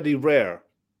so bloody rare.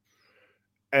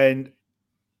 And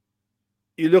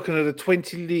you're looking at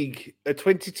 20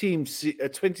 teams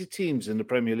in the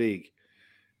Premier League.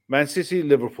 Man City,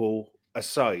 Liverpool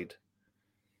aside,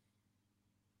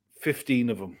 15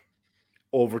 of them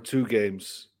over 2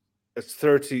 games. That's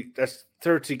 30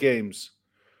 games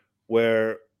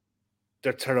where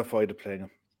they're terrified of playing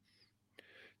them.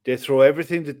 They throw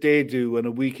everything that they do on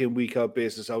a week-in, week-out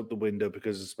basis out the window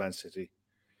because it's Man City.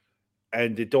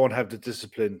 And they don't have the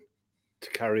discipline to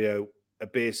carry out a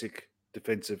basic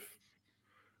defensive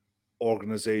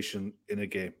organization in a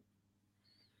game.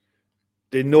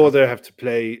 They know they have to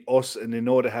play us, and they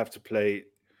know they have to play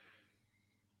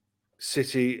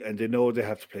City, and they know they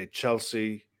have to play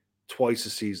Chelsea twice a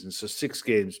season. So 6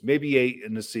 games, maybe 8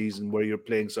 in a season where you're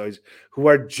playing sides who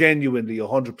are genuinely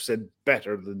 100%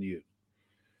 better than you.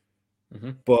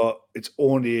 Mm-hmm. But it's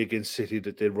only against City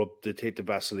that they take the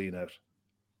Vaseline out.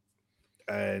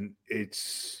 And it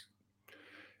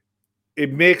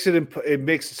makes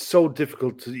it so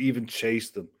difficult to even chase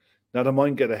them. Now they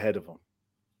might get ahead of them.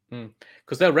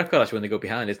 Because their record actually when they go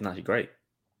behind isn't actually great.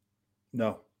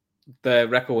 No. The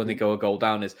record when they go a goal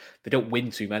down is they don't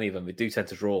win too many of them. They do tend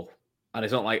to draw. And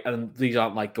it's not like, and these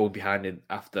aren't like going behind in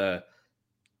after,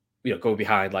 going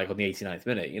behind like on the 89th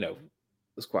minute.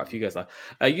 There's quite a few guys there.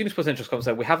 Eunice Plus Interest comment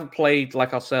said, we haven't played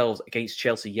like ourselves against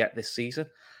Chelsea yet this season.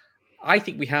 I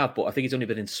think we have, but I think it's only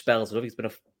been in spells. I don't think it's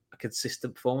been a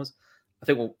consistent performance. I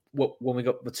think when we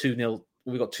got the 2-0,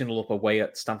 we got 2-0 up away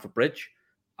at Stamford Bridge.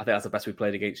 I think that's the best we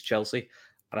played against Chelsea.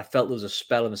 And I felt there was a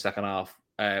spell in the second half,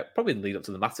 probably in the lead up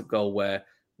to the Matip goal, where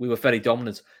we were very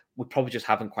dominant. We probably just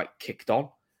haven't quite kicked on.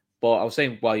 But I was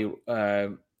saying while you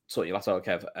sorting your last out,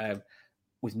 Kev,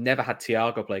 we've never had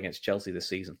Thiago play against Chelsea this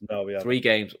season. No, we haven't. 3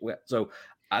 games. So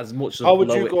as much as how would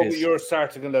you go with your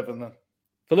starting 11 then?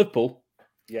 For Liverpool?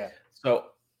 Yeah. So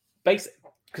basically,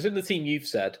 because in the team you've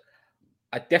said,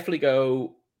 I'd definitely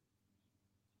go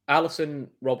Alisson,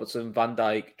 Robertson, Van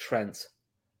Dijk, Trent.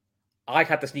 I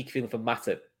had the sneaky feeling for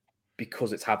Matip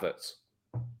because it's Havertz.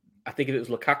 I think if it was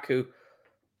Lukaku,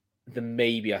 then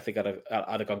maybe I think I'd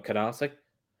have gone Konate.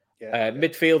 Yeah.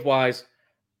 Midfield-wise,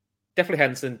 definitely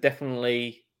Henderson,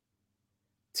 definitely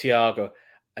Thiago,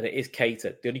 and it is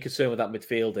Keita. The only concern with that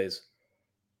midfield is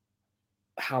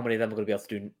how many of them are going to be able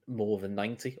to do more than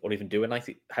 90 or even do a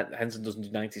 90. Henderson doesn't do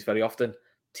 90s very often.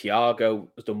 Thiago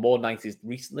has done more 90s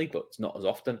recently, but it's not as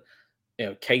often.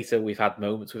 Keita, we've had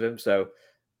moments with him, so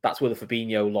that's where the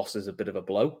Fabinho loss is a bit of a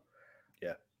blow.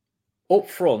 Yeah. Up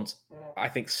front, I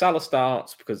think Salah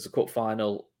starts because it's a cup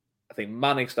final. I think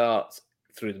Manning starts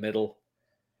through the middle.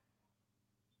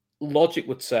 Logic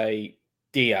would say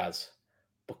Diaz.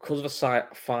 Because of a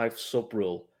 5 sub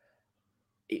rule,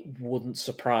 it wouldn't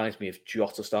surprise me if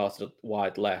Jota started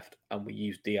wide left and we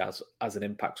used Diaz as an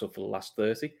impact sub for the last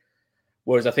 30.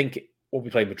 Whereas I think when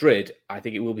we play Madrid, I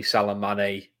think it will be Salah,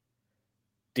 Mane,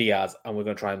 Diaz, and we're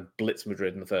going to try and blitz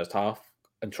Madrid in the first half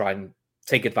and try and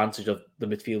take advantage of the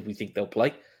midfield we think they'll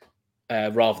play,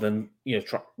 rather than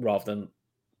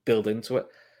build into it.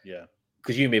 Yeah,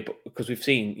 because we've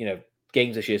seen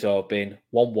games this year so have been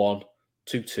 1-1,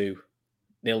 2-2,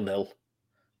 0-0,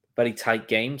 very tight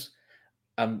games.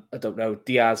 I don't know,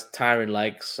 Diaz tiring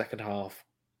legs second half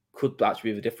could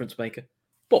actually be the difference maker,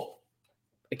 but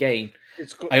again,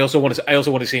 I also want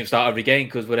to see him start every game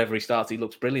because whenever he starts, he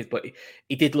looks brilliant. But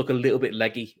he did look a little bit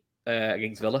leggy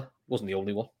against Villa. Wasn't the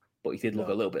only one, but he did look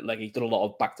a little bit leggy. He did a lot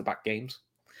of back-to-back games.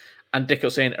 And Dick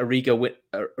was saying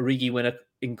Origi winner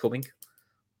incoming.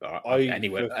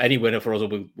 Any winner for us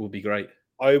will be great.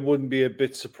 I wouldn't be a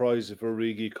bit surprised if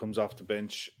Origi comes off the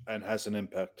bench and has an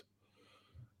impact.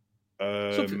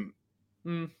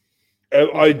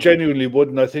 I genuinely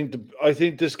wouldn't. I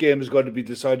think this game is going to be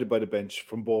decided by the bench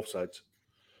from both sides.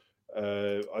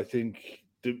 I think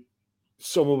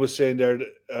someone was saying there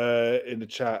in the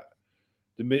chat,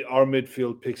 our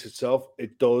midfield picks itself.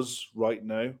 It does right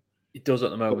now. It does at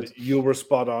the moment. But you were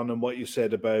spot on in what you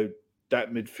said about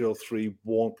that midfield 3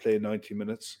 won't play 90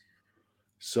 minutes.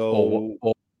 So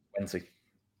or 20,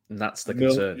 and that's the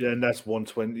concern. Yeah, and that's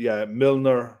 120. Yeah,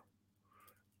 Milner,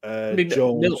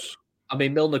 Jones.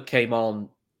 Milner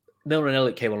and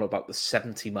Elliott came on about the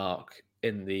 70 mark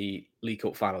in the League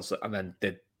Cup finals, and then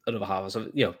did another half. So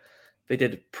they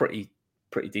did a pretty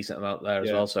decent amount there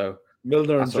as well. So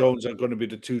Milner and Jones are going to be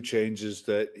the 2 changes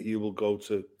that he will go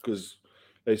to because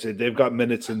they say they've got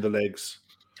minutes in the legs.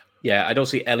 Yeah, I don't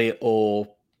see Elliott.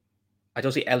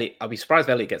 I'd be surprised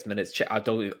if Elliott gets minutes.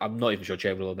 I'm not even sure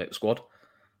Chamberlain will make the squad.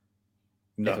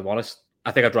 No. If I'm honest,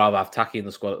 I think I'd rather have Taki in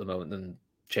the squad at the moment than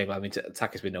Chamberlain. I mean,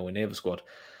 Taki's been nowhere near the squad.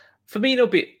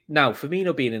 Firmino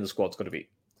being in the squad is going to be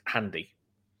handy.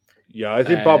 Yeah, I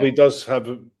think Bobby does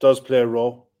play a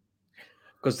role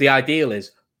because the ideal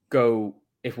is go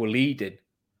if we're leading.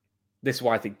 This is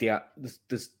why I think Diaz.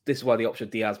 This is why the option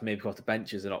of Diaz maybe off the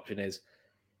bench is an option. Is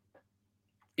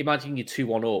imagine you're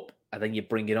 2-1 up and then you're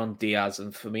bringing on Diaz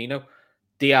and Firmino.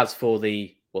 Diaz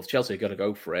if Chelsea are going to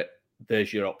go for it,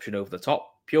 there's your option over the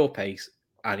top, pure pace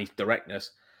and his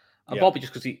directness. And Bobby,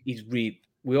 just because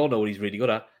we all know what he's really good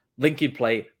at, linking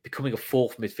play, becoming a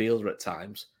 4th midfielder at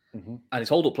times, and his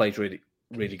hold-up play is really,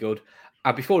 really good.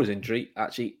 And before his injury,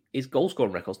 actually, his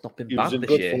goal-scoring record's not been bad this year. He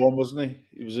was in good form, wasn't he?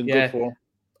 He was in good form.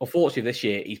 Unfortunately, this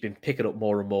year, he's been picking up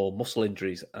more and more muscle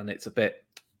injuries, and it's a bit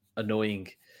annoying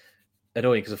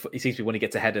because it seems to be when he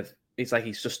gets ahead of, it's like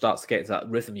he just starts to get into that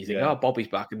rhythm. You think, Bobby's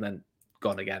back, and then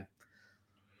gone again.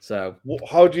 So,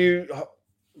 how do you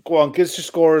go on? Give us your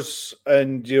scores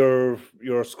and your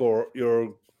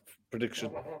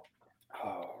prediction.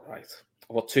 Oh, right.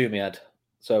 I've got 2 in my head.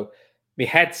 So, my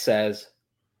head says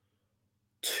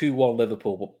 2-1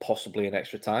 Liverpool, but possibly in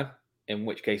extra time. In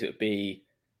which case, it would be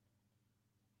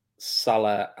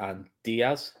Salah and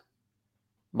Diaz.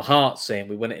 My heart's saying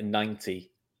we win it in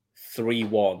 90,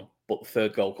 3-1, but the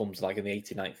third goal comes like in the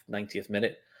 89th, 90th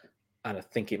minute, and I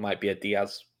think it might be a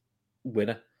Diaz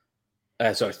winner.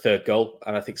 Third goal,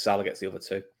 and I think Salah gets the other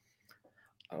two.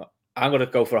 I'm going to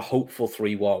go for a hopeful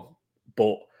 3-1,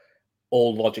 but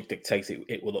all logic dictates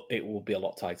it will be a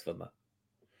lot tighter than that.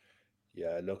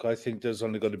 Yeah, look, I think there's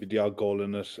only going to be the odd goal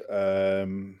in it.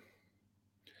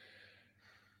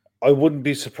 I wouldn't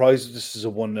be surprised if this is a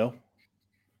 1-0.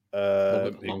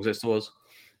 As long as it's to us.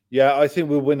 Yeah, I think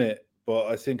we'll win it, but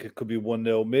I think it could be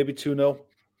 1-0, maybe 2-0.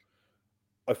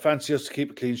 I fancy us to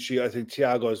keep a clean sheet. I think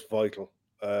Thiago is vital.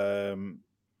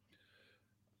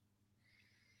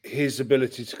 His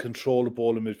ability to control the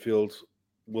ball in midfield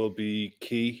will be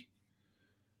key.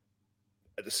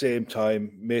 At the same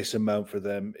time, Mason Mount for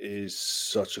them is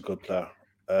such a good player.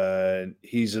 And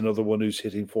he's another one who's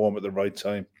hitting form at the right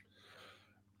time.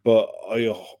 But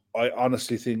I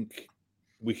honestly think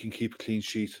we can keep a clean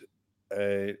sheet.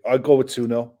 I'll go with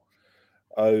 2-0.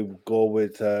 I'll go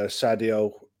with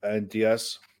Sadio and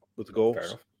Diaz with the goals.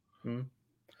 Fair enough.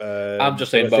 I'm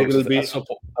just saying,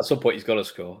 at some point he's got to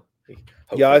score.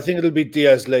 Hopefully. Yeah, I think it'll be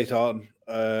Diaz late on.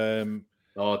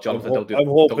 Jonathan, I'm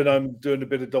hoping I'm doing a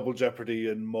bit of double jeopardy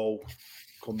and Mo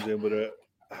comes in with a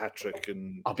hat trick.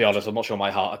 And I'll be honest, I'm not sure my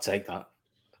heart would take that.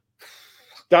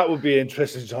 That would be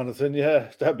interesting, Jonathan. Yeah,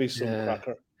 that'd be some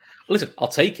cracker. Listen, I'll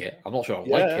take it. I'm not sure I'll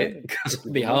like it because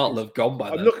my heart will have gone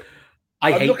by then.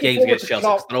 I hate games against Chelsea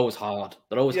because they're always hard.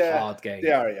 They're always hard games.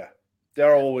 They are, yeah.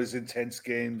 They're always intense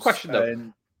games. Question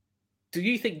though, do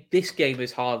you think this game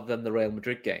is harder than the Real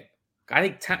Madrid game? I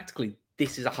think tactically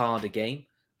this is a harder game.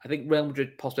 I think Real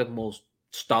Madrid possibly have more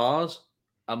stars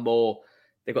and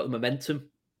they've got the momentum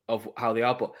of how they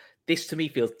are, but this to me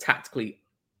feels tactically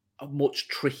a much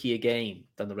trickier game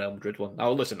than the Real Madrid one.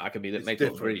 Now, listen, I can be make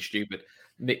it look really stupid.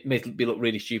 Make it look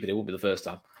really stupid. It won't be the first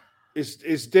time.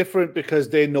 It's different because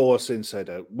they know us inside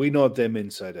out. We know them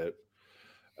inside out.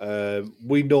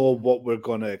 We know what we're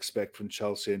going to expect from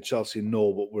Chelsea, and Chelsea know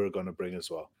what we're going to bring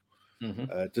as well. Mm-hmm.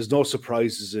 There's no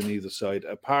surprises in either side,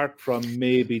 apart from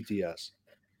maybe Diaz.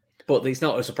 But it's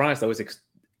not a surprise though.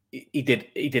 He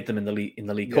did them in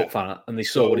the League Cup final, and they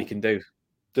saw what he can do.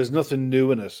 There's nothing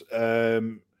new in it.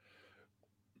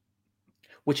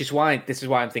 Which is why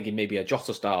I'm thinking maybe a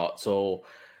Jota start. So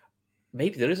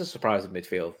maybe there is a surprise in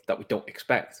midfield that we don't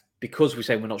expect because we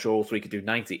say we're not sure all three could do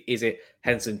 90. Is it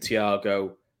Henson,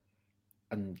 Thiago,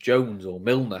 and Jones or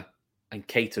Milner, and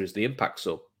Keita is the impact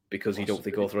sub because you don't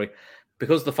think all three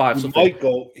because the five.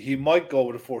 He might go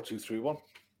with a 4-2-3-1.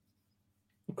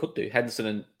 Could do Henderson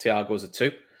and Thiago as a 2,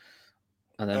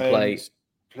 and then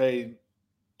play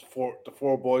the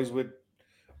four boys with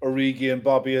Origi and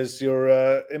Bobby as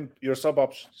your sub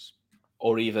options,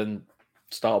 or even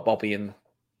start Bobby and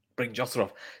bring Jota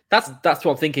off. That's what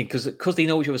I'm thinking because they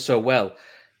know each other so well.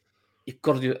 You've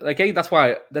got to do again. That's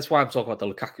why I'm talking about the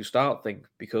Lukaku start thing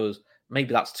because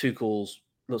maybe that's Tuchel's.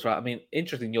 Looks right. I mean,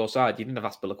 interesting. Your side, you didn't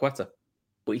have Azpilicueta,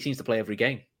 but he seems to play every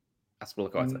game.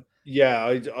 Azpilicueta. Yeah,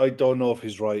 I don't know if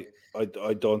he's right.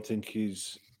 I don't think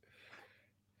he's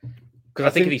because I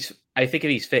think if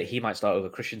he's fit, he might start over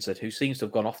Christensen, who seems to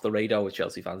have gone off the radar with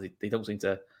Chelsea fans. They don't seem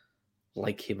to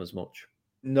like him as much.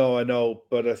 No, I know,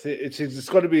 but I think it's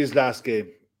going to be his last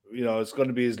game. You know, it's going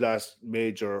to be his last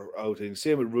major outing.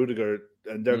 Same with Rudiger,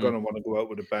 and they're going to want to go out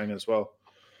with a bang as well.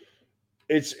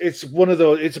 It's one of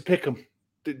those. It's a pick 'em.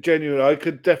 Genuinely, I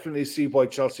could definitely see why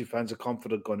Chelsea fans are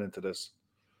confident going into this,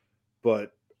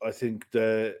 but I think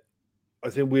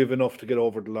we have enough to get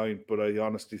over the line, but I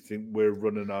honestly think we're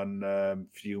running on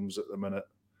fumes at the minute.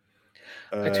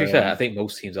 To be fair, I think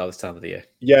most teams are this time of the year.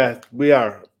 Yeah, we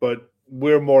are, but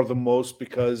we're more than most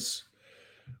because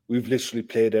we've literally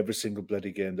played every single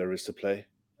bloody game there is to play,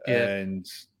 and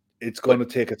it's going to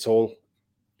take a toll.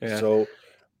 Yeah. So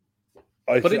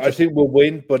I think we'll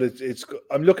win, but it's.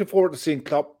 I'm looking forward to seeing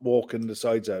Klopp walking the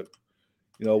sides out.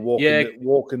 You know,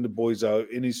 walking the boys out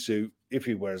in his suit if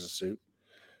he wears a suit.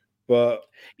 But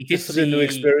this is a new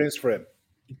experience for him.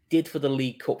 He did for the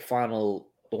League Cup final,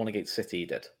 the one against City. He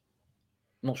did.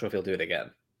 I'm not sure if he'll do it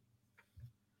again.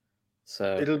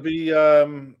 So it'll be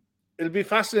a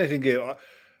fascinating game.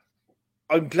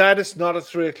 I'm glad it's not at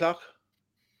 3:00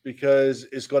 because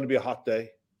it's going to be a hot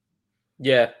day.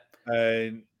 Yeah,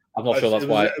 and I'm not sure that's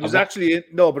why. It was actually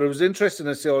but it was interesting.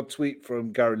 I saw a tweet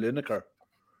from Gary Lineker,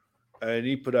 and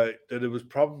he put out that it was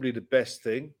probably the best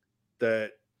thing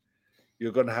that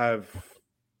you're going to have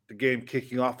the game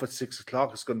kicking off at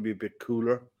 6:00. It's going to be a bit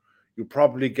cooler. You'll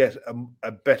probably get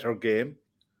a better game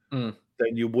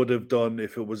than you would have done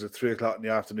if it was at 3:00 in the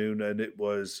afternoon and it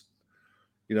was,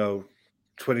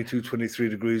 22, 23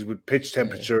 degrees with pitch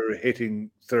temperature hitting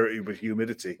 30 with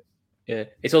humidity. Yeah,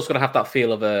 it's also going to have that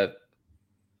feel of a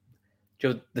do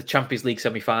you know, the Champions League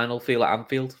semi-final feel at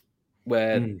Anfield,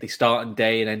 where they start in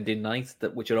day and end in night,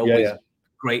 which are always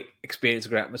great experience,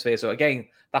 great atmosphere. So again,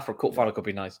 that for a cup final could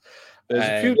be nice. There's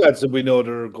a few lads that we know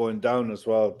that are going down as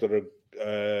well. That are,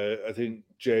 I think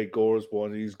Jay Gore's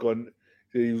one. He was going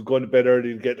to bed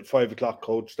early to get the 5 o'clock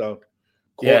coach down.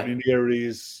 Courtney Neary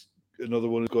is another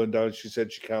one who's going down. She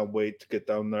said she can't wait to get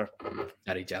down there.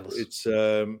 Very jealous. It's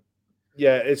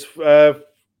it's 4:45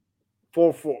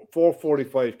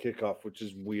 kickoff, which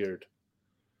is weird.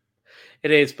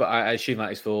 It is, but I assume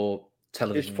that is for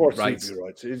television rights. TV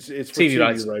rights. It's for TV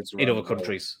rights in other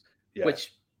countries. Yeah.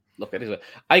 Which, look, it is.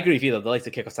 I agree with you though. The later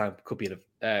kickoff time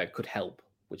could help,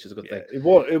 which is a good thing. It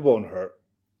won't hurt.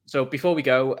 So before we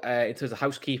go, in terms of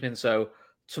housekeeping, so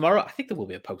tomorrow I think there will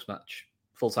be a post-match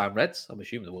full-time Reds. I'm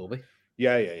assuming there will be.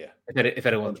 Yeah. If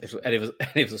any of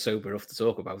us are sober enough to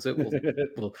talk about it, we'll do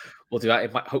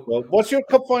that. Well, what's your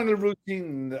cup final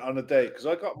routine on a day? Because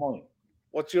I got mine.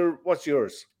 What's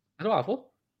yours? I don't have one.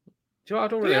 Do you know? I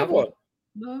don't really have one.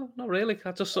 No, not really.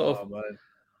 I just sort of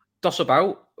doss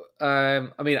about. I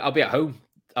mean, I'll be at home.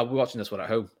 I'll be watching this one at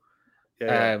home.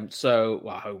 Yeah. Home.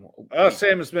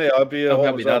 Same as me. I'll be at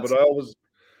home as well, but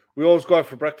we always go out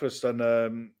for breakfast on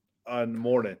the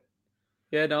morning.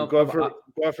 Yeah, no. Go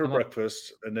out for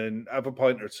breakfast and then have a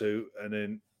pint or two, and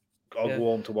then I'll go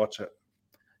home to watch it.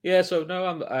 Yeah. So no,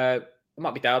 I'm at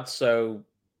my dad's. So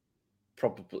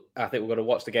probably I think we're going to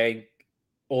watch the game.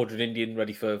 Order an Indian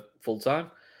ready for full time.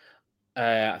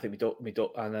 I think me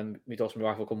daughter and my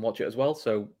wife will come watch it as well.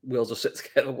 So we'll just sit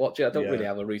together and watch it. I don't really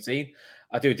have a routine.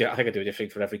 I think I do a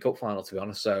different for every cup final, to be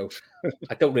honest. So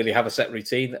I don't really have a set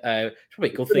routine. It's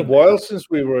probably a good thing. It's been a while since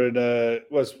we were in.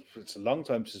 It's a long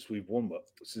time since we've won. But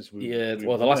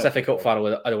the last FA Cup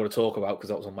final I don't want to talk about because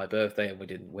that was on my birthday and we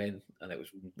didn't win, and it was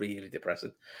really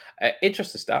depressing.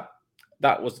 Interesting stat.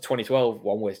 That was the 2012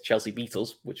 one with Chelsea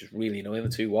Beatles, which was really annoying, the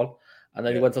 2-1. And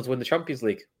then he went on to win the Champions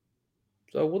League.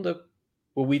 So I wonder,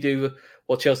 will we do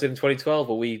what Chelsea did in 2012?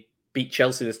 Will we beat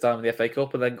Chelsea this time in the FA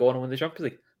Cup and then go on and win the Champions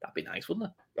League? That'd be nice, wouldn't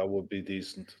it? That would be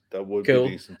decent. Be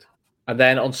decent. And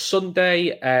then on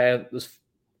Sunday, there's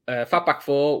Fatback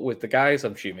 4 with the guys.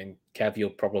 I'm assuming, Kev, you'll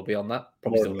probably be on that.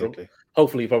 Probably still drunk.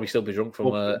 Hopefully, you'll probably still be drunk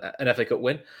from an FA Cup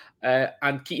win.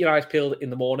 And keep your eyes peeled in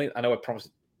the morning. I know I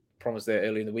promised it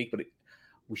early in the week, but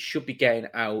we should be getting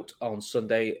out on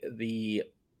Sunday the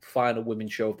final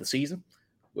women's show of the season,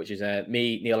 which is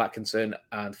me, Neil Atkinson,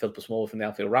 and Philippa Small from the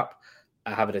Anfield Wrap,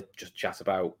 having a just chat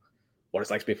about what it's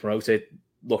like to be promoted,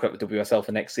 look at the WSL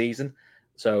for next season.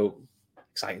 So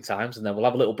exciting times, and then we'll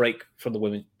have a little break from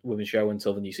the women's show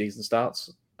until the new season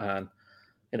starts, and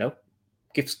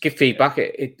give feedback.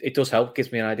 It does help,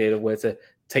 gives me an idea of where to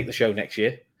take the show next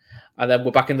year, and then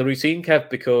we're back in the routine, Kev,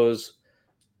 because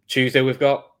Tuesday we've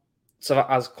got, so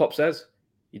as Klopp says,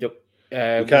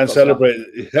 we can't celebrate.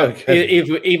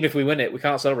 Even if we win it, we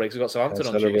can't celebrate because we've got Southampton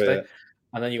on Tuesday.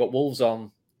 And then you got Wolves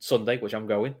on Sunday, which I'm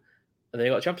going. And then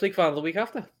you got a Champions League final the week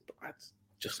after. That's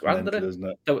just grand, isn't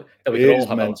it? That we can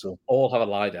all have a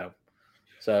lie down.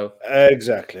 So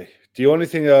exactly. The only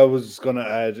thing I was going to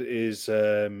add is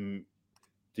the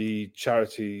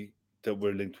charity that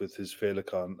we're linked with is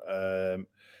Féileacán.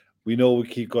 We know we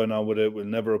keep going on with it. We'll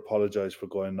never apologize for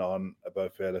going on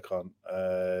about Féileacán.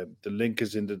 The link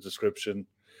is in the description.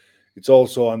 It's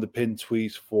also on the pinned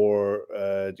tweet for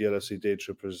the LFC Day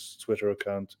Trippers Twitter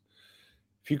account.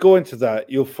 If you go into that,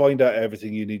 you'll find out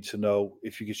everything you need to know.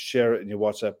 If you could share it in your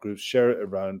WhatsApp groups, share it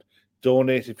around,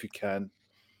 donate if you can.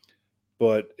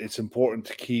 But it's important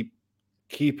to keep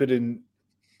it in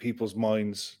people's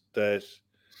minds that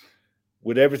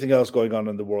with everything else going on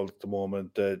in the world at the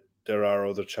moment, that there are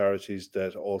other charities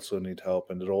that also need help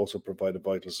and that also provide a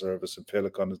vital service, and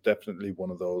Féileacán is definitely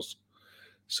one of those.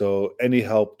 So any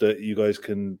help that you guys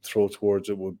can throw towards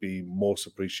it would be most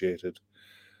appreciated.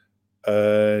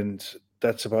 And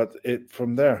that's about it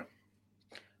from there.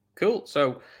 Cool.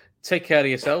 So take care of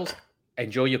yourselves.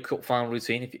 Enjoy your cup final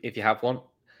routine if you have one.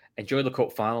 Enjoy the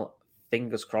cup final.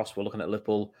 Fingers crossed we're looking at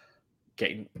Liverpool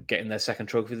getting their second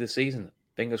trophy this season.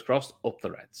 Fingers crossed, up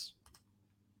the Reds.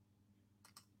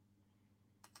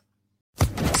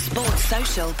 Sports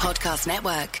Social Podcast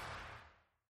Network.